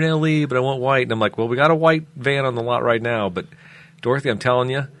looking for an LE, but I want white. And I'm like, well, we got a white van on the lot right now. But Dorothy, I'm telling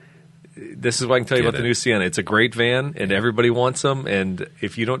you, this is what I can tell you about the new Sienna. It's a great van, and everybody wants them. And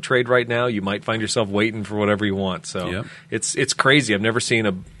if you don't trade right now, you might find yourself waiting for whatever you want. So it's crazy. I've never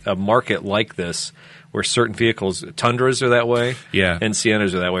seen a market like this where certain vehicles, Tundras are that way, and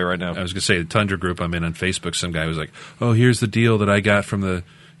Siennas are that way right now. I was going to say, the Tundra group I'm in on Facebook, some guy was like, oh, here's the deal that I got from the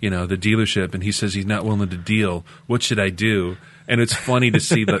dealership, and he says he's not willing to deal. What should I do? And it's funny to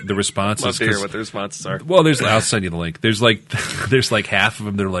see the responses. Love to hear what the responses are. Well, I'll send you the link. There's like half of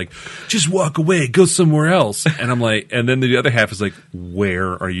them that are like, just walk away, go somewhere else. And I'm like, and then the other half is like,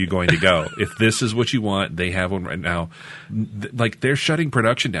 where are you going to go? If this is what you want, they have one right now. Like, they're shutting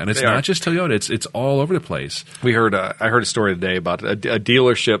production down. It's not just Toyota. It's all over the place. I heard a story today about a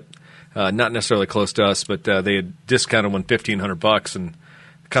dealership, not necessarily close to us, but they had discounted one $1,500, and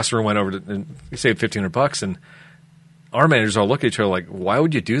the customer went over and saved $1,500, and our managers all look at each other like, why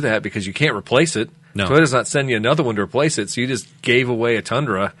would you do that? Because you can't replace it. No. Toyota's not sending you another one to replace it, so you just gave away a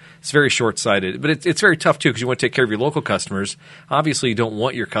Tundra. It's very short-sighted. But it's very tough, too, because you want to take care of your local customers. Obviously, you don't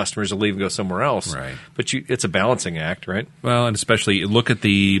want your customers to leave and go somewhere else. Right. But it's a balancing act, right? Well, and especially look at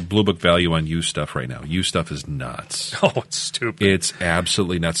the Blue Book value on used stuff right now. Used stuff is nuts. Oh, it's stupid. It's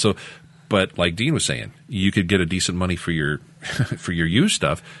absolutely nuts. So, but like Dean was saying, you could get a decent money for your for your used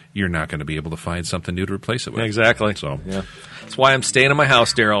stuff. You're not going to be able to find something new to replace it with. Exactly. So, yeah. That's why I'm staying in my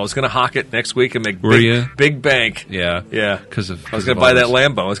house, Daryl. I was going to hawk it next week and make big bank. Yeah. Yeah. I was going to buy that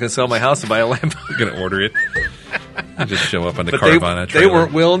Lambo. I was going to sell my house and buy a Lambo. You're going to order it. You just show up on the but Carvana trailer. They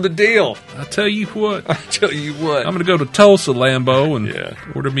weren't willing to deal. I'll tell you what. I'm going to go to Tulsa, Lambo, and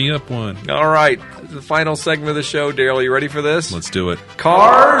order me up one. All right. The final segment of the show, Daryl. You ready for this? Let's do it.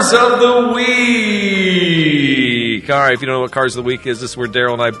 Cars of the Week. All right. If you don't know what Cars of the Week is, this is where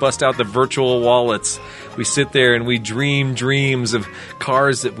Daryl and I bust out the virtual wallets. We sit there and we dream dreams of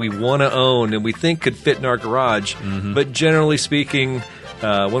cars that we want to own and we think could fit in our garage. Mm-hmm. But generally speaking,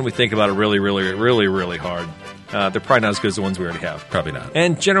 when we think about it really, really, really, really hard, they're probably not as good as the ones we already have. Probably not.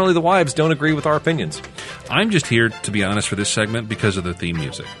 And generally the wives don't agree with our opinions. I'm just here, to be honest, for this segment because of the theme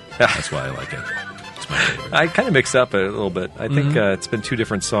music. That's why I like it. It's my favorite. I kind of mix up a little bit. I think it's been 2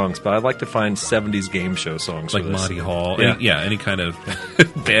 different songs, but I'd like to find 70s game show songs like for this. Monty Hall. Any kind of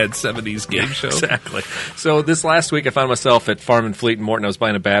bad 70s game show. Exactly. So this last week I found myself at Farm and Fleet in Morton. I was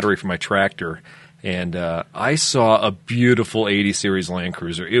buying a battery for my tractor. And I saw a beautiful 80 Series Land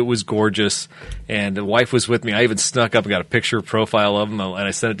Cruiser. It was gorgeous, and the wife was with me. I even snuck up and got a picture profile of him, and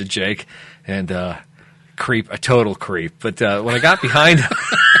I sent it to Jake. And a total creep. But when I got behind him...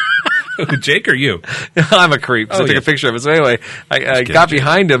 Jake or you? I'm a creep, so I took a picture of it. So anyway, I got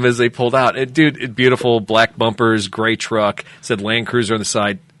behind him as they pulled out. Beautiful black bumpers, gray truck, said Land Cruiser on the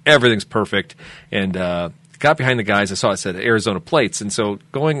side. Everything's perfect. And... got behind the guys. I saw it said Arizona plates, and so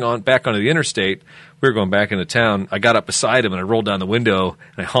going on back onto the interstate, we were going back into town. I got up beside him and I rolled down the window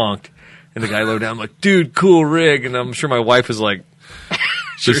and I honked, and the guy lowered down. I'm like, "Dude, cool rig," and I'm sure my wife was like,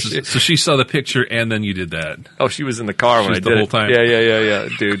 So she saw the picture and then you did that. Oh, she was in the car when I did the whole time. Yeah,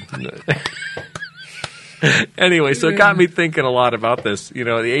 dude. Anyway, so it got me thinking a lot about this. You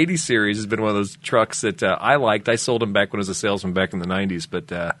know, the 80 Series has been one of those trucks that I liked. I sold them back when I was a salesman back in the 90s,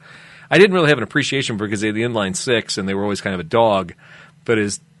 but I didn't really have an appreciation for it because they had the inline 6 and they were always kind of a dog. But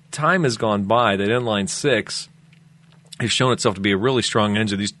as time has gone by, that inline 6 has shown itself to be a really strong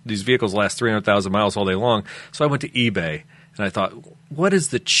engine. These vehicles last 300,000 miles all day long. So I went to eBay and I thought, what is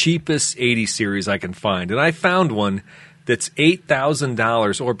the cheapest 80 Series I can find? And I found one that's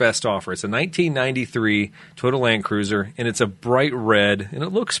 $8,000 or best offer. It's a 1993 Toyota Land Cruiser, and it's a bright red, and it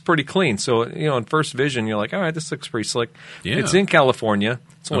looks pretty clean. So, you know, on first vision, you're like, all right, this looks pretty slick. Yeah. It's in California.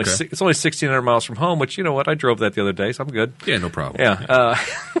 It's only 1,600 miles from home, which, you know what, I drove that the other day, so I'm good. Yeah, no problem. Yeah.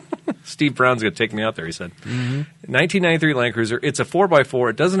 Steve Brown's going to take me out there, he said. 1993 Land Cruiser. It's a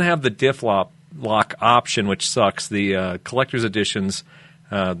 4x4. It doesn't have the diff lock option, which sucks. The collector's editions,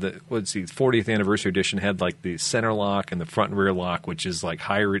 the 40th anniversary edition had like the center lock and the front and rear lock, which is like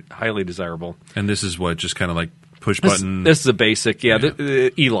highly desirable. And this is what, just kind of like push button? This is a basic,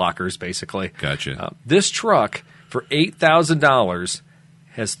 the e-lockers basically. Gotcha. This truck for $8,000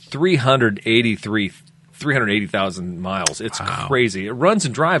 has 383 380,000 miles. It's Wow. crazy. It runs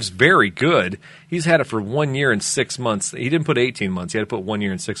and drives very good. He's had it for 1 year and 6 months. He didn't put 18 months. He had to put 1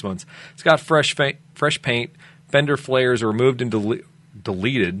 year and 6 months. It's got fresh paint. Fender flares are removed and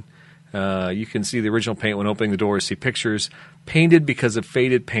deleted. You can see the original paint when opening the doors. See pictures. Painted because of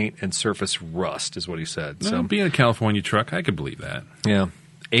faded paint and surface rust is what he said. So, Well, being a California truck, I could believe that. yeah.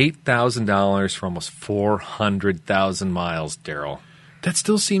 $8,000 for almost 400,000 miles, Daryl. That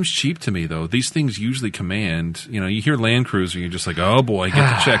still seems cheap to me, though. These things usually command, you hear Land Cruiser, you're just like, oh boy, get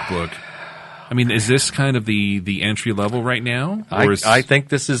the checkbook. I mean, is this kind of the entry level right now? I think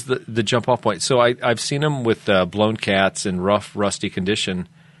this is the jump off point. So I've seen them with blown cats in rough, rusty condition,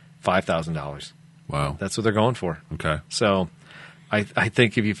 $5,000. Wow. That's what they're going for. Okay. So I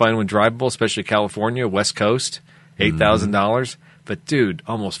think if you find one drivable, especially California, West Coast, $8,000. But dude,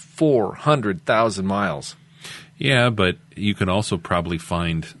 almost 400,000 miles. Yeah, but you can also probably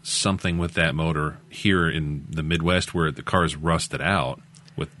find something with that motor here in the Midwest where the car's rusted out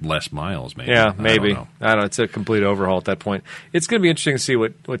with less miles, maybe. Yeah, maybe. I don't know. It's a complete overhaul at that point. It's going to be interesting to see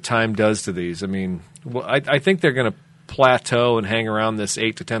what time does to these. I mean, I think they're going to plateau and hang around this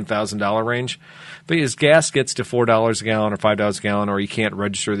 $8,000 to $10,000 range. But as gas gets to $4 a gallon or $5 a gallon, or you can't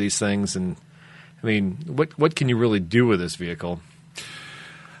register these things, and I mean, what can you really do with this vehicle?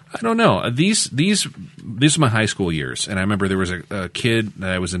 I don't know. These are my high school years, and I remember there was a kid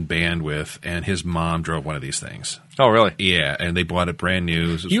that I was in band with, and his mom drove one of these things. Oh, really? Yeah, and they bought it brand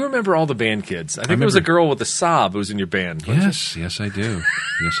new. You remember all the band kids. I think there was a girl with a sob who was in your band. Yes, I do.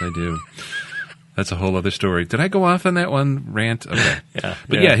 Yes, I do. That's a whole other story. Did I go off on that one rant? Okay. Yeah.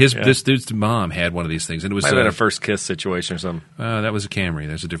 But this dude's mom had one of these things, and it was Might have been a first kiss situation or something. that was a Camry.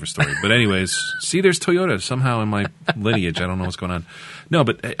 There's a different story. But anyways, see, there's Toyota somehow in my lineage. I don't know what's going on. No,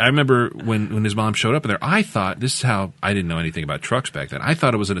 but I remember when his mom showed up in there, I thought, this is how I didn't know anything about trucks back then. I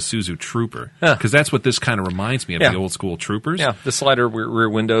thought it was an Isuzu Trooper because that's what this kind of reminds me of, the old school Troopers. Yeah, the slider rear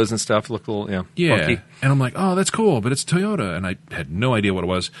windows and stuff look a little funky. And I'm like, oh, that's cool, but it's Toyota, and I had no idea what it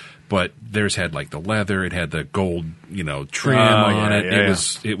was. But theirs had like the leather, it had the gold, trim on it.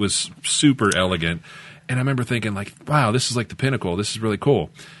 It was super elegant, and I remember thinking like, wow, this is like the pinnacle. This is really cool.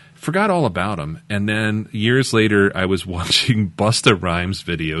 Forgot all about them, and then years later, I was watching Busta Rhymes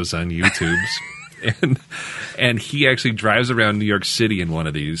videos on YouTube, and he actually drives around New York City in one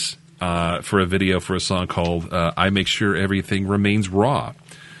of these for a video for a song called "I Make Sure Everything Remains Raw."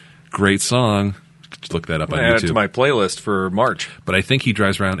 Great song. Just look that up on I add YouTube. it to my playlist for March. But I think he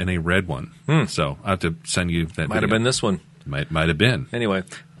drives around in a red one. So I have to send you that. Might have been this one. Might have been. Anyway,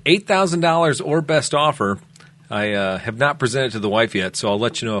 $8,000 or best offer. I have not presented to the wife yet, so I'll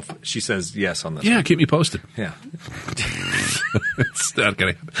let you know if she says yes on this. Yeah, keep me posted. Yeah. It's not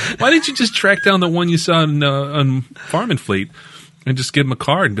gonna happen. Why didn't you just track down the one you saw on Farm and Fleet and just give him a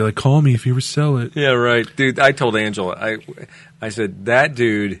card and be like, call me if you ever sell it? Yeah, right. Dude, I told Angela, I said, that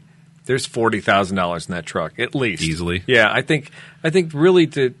dude, there's $40,000 in that truck, at least. Easily. Yeah, I think really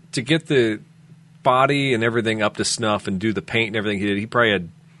to get the body and everything up to snuff and do the paint and everything he did, he probably had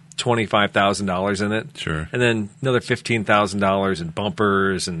 $25,000 in it. Sure. And then another $15,000 in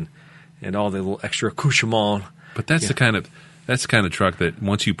bumpers and all the little extra accoutrement. But that's the kind of truck that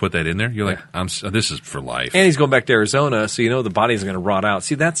once you put that in there, you're like, this is for life. And he's going back to Arizona, so the body's going to rot out.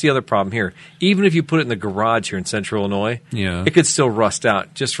 See, that's the other problem here. Even if you put it in the garage here in Central Illinois, it could still rust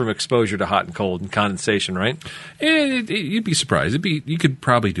out just from exposure to hot and cold and condensation, right? You'd be surprised. You could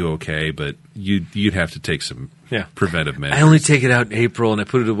probably do okay, but you'd have to take some preventive measures. I only take it out in April, and I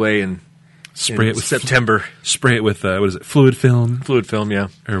put it away in September. Spray it with what is it? Fluid film. Fluid film, yeah.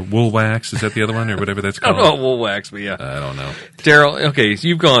 Or wool wax. Is that the other one, or whatever that's I called? don't know about wool wax, but yeah. I don't know. Daryl, okay, so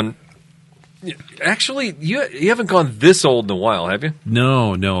you've gone. Actually, you haven't gone this old in a while, have you?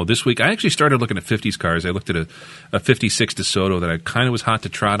 No. This week, I actually started looking at 50s cars. I looked at a 56 DeSoto that I kind of was hot to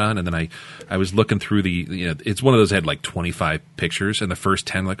trot on, and then I was looking through it's one of those that had like 25 pictures, and the first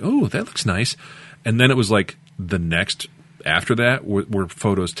 10, like, oh, that looks nice. And then it was like the next after that were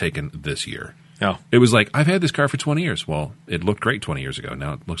photos taken this year. Oh. It was like, I've had this car for 20 years. Well, it looked great 20 years ago.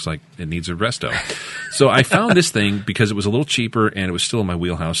 Now it looks like it needs a resto. So I found this thing because it was a little cheaper and it was still in my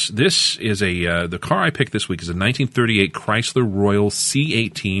wheelhouse. This is the car I picked this week is a 1938 Chrysler Royal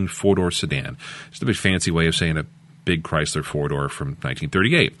C18 four-door sedan. It's a big fancy way of saying a big Chrysler four-door from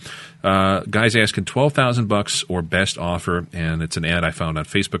 1938. Guys asking $12,000 or best offer, and it's an ad I found on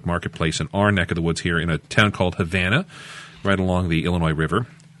Facebook Marketplace in our neck of the woods here in a town called Havana, right along the Illinois River.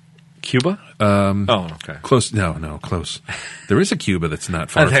 Cuba? Okay. Close. No, close. There is a Cuba that's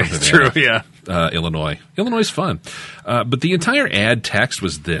not far from Havana. That's true, yeah. Illinois. Illinois is fun. But the entire ad text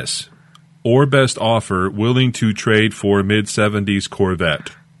was this: or best offer, willing to trade for mid-70s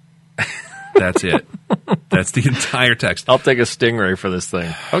Corvette. That's it. That's the entire text. I'll take a Stingray for this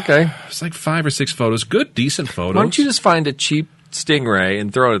thing. Okay. It's like 5 or 6 photos. Good, decent photos. Why don't you just find a cheap Stingray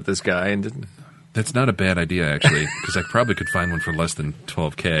and throw it at this guy? And That's not a bad idea, actually, because I probably could find one for less than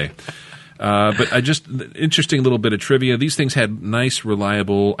 $12K. But interesting little bit of trivia. These things had nice,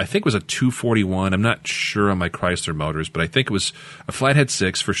 reliable, I think it was a 241. I'm not sure on my Chrysler motors, but I think it was a Flathead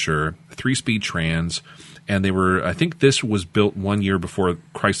 6 for sure, 3-speed trans. And I think this was built 1 year before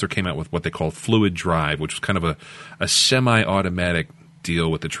Chrysler came out with what they call fluid drive, which was kind of a semi-automatic deal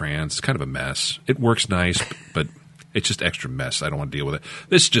with the trans. It's kind of a mess. It works nice, but it's just extra mess. I don't want to deal with it.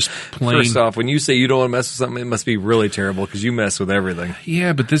 This is just plain. First off, when you say you don't want to mess with something, it must be really terrible because you mess with everything.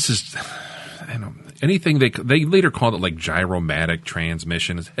 Yeah, but this is, I don't know, anything they later called it like gyromatic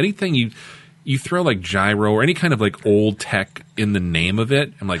transmission. Anything you throw like gyro or any kind of like old tech in the name of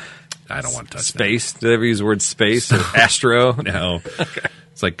it, I'm like, I don't want to touch space. Did they ever use the word space or astro? No. Okay.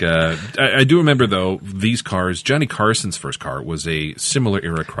 It's like, I do remember, though, these cars, Johnny Carson's first car was a similar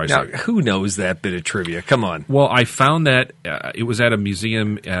era Chrysler. Now, who knows that bit of trivia? Come on. Well, I found that it was at a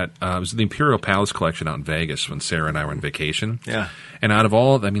museum it was the Imperial Palace Collection out in Vegas when Sarah and I were on vacation. Yeah. And out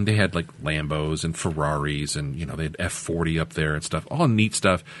of they had like Lambos and Ferraris and, they had F40 up there and stuff, all neat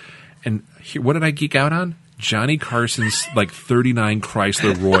stuff. And here, what did I geek out on? Johnny Carson's like 39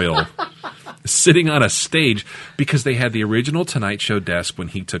 Chrysler Royal sitting on a stage because they had the original Tonight Show desk when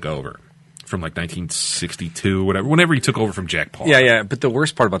he took over from like 1962, whenever he took over from Jack Paar. Yeah. But the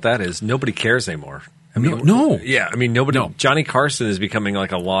worst part about that is nobody cares anymore. I mean, no. Yeah, I mean, nobody. No. Johnny Carson is becoming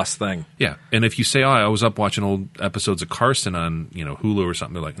like a lost thing. Yeah, and if you say, I was up watching old episodes of Carson on Hulu or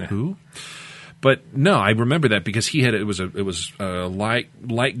something, they're like, who? But no, I remember that because it was a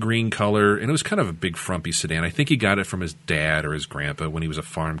light green color, and it was kind of a big frumpy sedan. I think he got it from his dad or his grandpa when he was a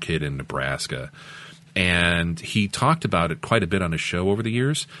farm kid in Nebraska. And he talked about it quite a bit on his show over the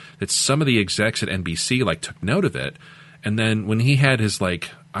years, that some of the execs at NBC took note of it. And then when he had his I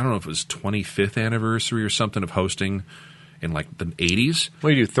don't know if it was 25th anniversary or something of hosting in the 80s.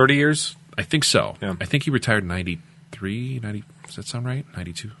 What do you do, 30 years? I think so. Yeah. I think he retired in 93, 90. Does that sound right?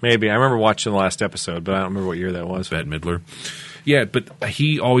 92? Maybe. I remember watching the last episode, but I don't remember what year that was. Bette Midler. Yeah, but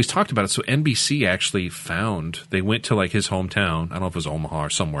he always talked about it. So NBC actually they went to his hometown. I don't know if it was Omaha or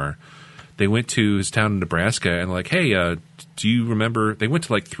somewhere. They went to his town in Nebraska and hey, do you remember? They went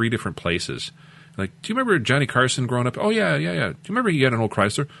to 3 different places. Do you remember Johnny Carson growing up? Oh, yeah. Do you remember he had an old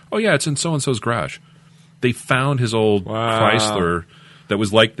Chrysler? Oh, yeah, it's in so-and-so's garage. They found his old Chrysler that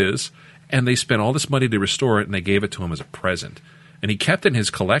was like this, and they spent all this money to restore it, and they gave it to him as a present. And he kept it in his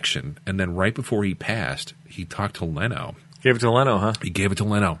collection, and then right before he passed, he talked to Leno. Gave it to Leno, huh? He gave it to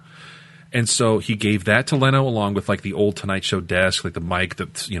Leno. And so he gave that to Leno along with the old Tonight Show desk, the mic, the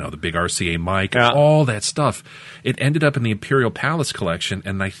big RCA mic, and all that stuff. It ended up in the Imperial Palace collection,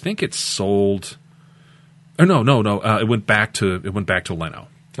 and I think it sold. Or no. It went back to Leno.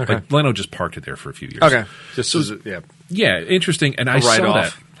 Okay. Leno just parked it there for a few years. Okay. Yeah, interesting. And I saw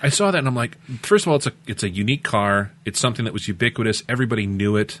that. I saw that, and I'm like, first of all, it's a unique car. It's something that was ubiquitous. Everybody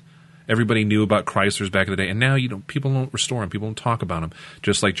knew it. Everybody knew about Chryslers back in the day. And now, people don't restore them. People don't talk about them.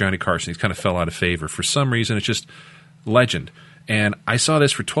 Just like Johnny Carson. He's kind of fell out of favor. For some reason, it's just legend. And I saw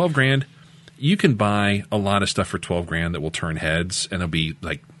this for $12,000. You can buy a lot of stuff for $12,000 that will turn heads, and it'll be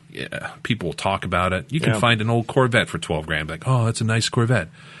people will talk about it. You can find an old Corvette for $12,000. Oh, that's a nice Corvette.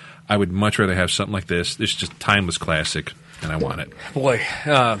 I would much rather have something like this. It's just timeless classic, and I want it. Boy,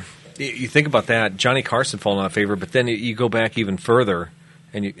 you think about that, Johnny Carson falling out of favor, but then you go back even further,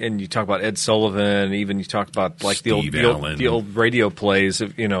 and you talk about Ed Sullivan, even you talk about the old radio plays,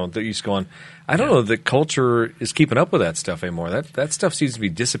 that used to go on. I don't know, the culture is keeping up with that stuff anymore. That stuff seems to be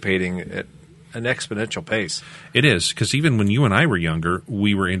dissipating at an exponential pace. It is, because even when you and I were younger,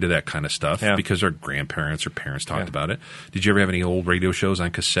 we were into that kind of stuff because our grandparents or parents talked about it. Did you ever have any old radio shows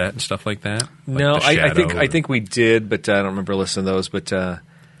on cassette and stuff like that? No, I think we did, but I don't remember listening to those.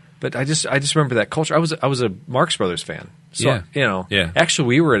 But I just remember that culture. I was a Marx Brothers fan. So, Actually,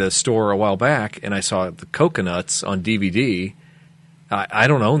 we were at a store a while back, and I saw the Coconuts on DVD. I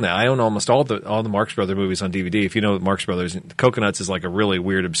don't own that. I own almost all the Marx Brothers movies on DVD. If you know Marx Brothers, Coconuts is a really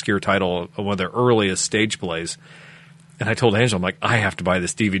weird, obscure title of one of their earliest stage plays. And I told Angela, I'm like, I have to buy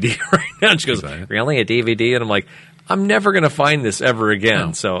this DVD right now. And she goes, really, a DVD? And I'm like, I'm never going to find this ever again.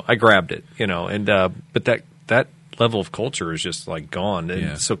 No. So I grabbed it, and but that level of culture is just gone.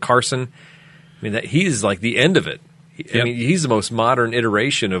 And so Carson, I mean, he's the end of it. I mean, he's the most modern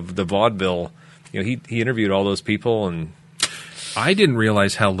iteration of the vaudeville. He interviewed all those people, and I didn't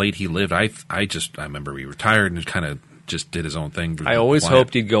realize how late he lived. I remember he retired and kind of just did his own thing. I always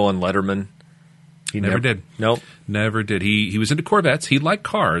hoped he'd go on Letterman. He never did. Nope. Never did. He was into Corvettes. He liked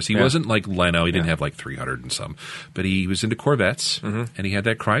cars. He wasn't like Leno. He didn't have like 300 and some. But he was into Corvettes, and he had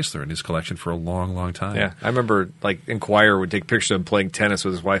that Chrysler in his collection for a long, long time. Yeah, I remember like Enquirer would take pictures of him playing tennis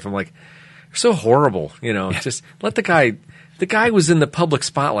with his wife. I'm like, you're so horrible. Just let the guy. The guy was in the public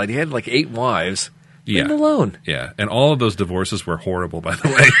spotlight. He had like 8 wives. Leave him alone. Yeah, and all of those divorces were horrible, by the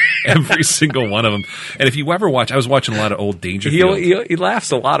way. Every single one of them. And if you ever watch, I was watching a lot of old Dangerfield. He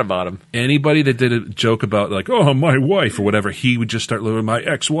laughs a lot about him. Anybody that did a joke about like, oh, my wife or whatever, he would just start living, my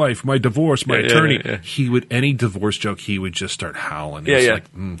ex-wife, my divorce, my attorney. Yeah. He would, any divorce joke, he would just start howling. It's like,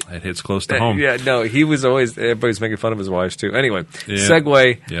 it hits close to home. Yeah, no, he was always, everybody's making fun of his wives too. Anyway,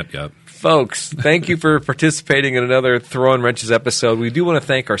 segue. Yep. Folks, thank you for participating in another Throwing Wrenches episode. We do want to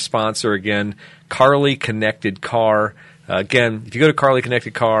thank our sponsor again, Carly Connected Car. Again, if you go to Carly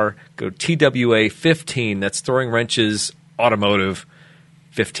Connected Car, go TWA 15. That's Throwing Wrenches Automotive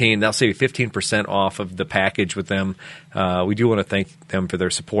 15. That'll save you 15% off of the package with them. We do want to thank them for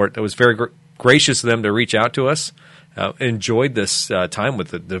their support. It was very gracious of them to reach out to us. Enjoyed this time with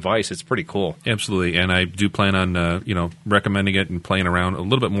the device. It's pretty cool. Absolutely, and I do plan on recommending it and playing around a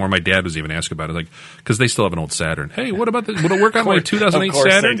little bit more. My dad was even asking about it, like because they still have an old Saturn. Hey, what about this? Will it work on my 2008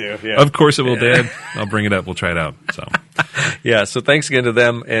 Saturn? They do, yeah. Of course it will, Dad. I'll bring it up. We'll try it out. So, so thanks again to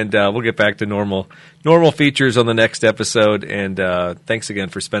them, and we'll get back to normal features on the next episode. And thanks again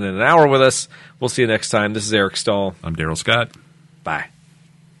for spending an hour with us. We'll see you next time. This is Eric Stahl. I'm Daryl Scott. Bye.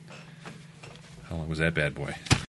 How long was that bad boy?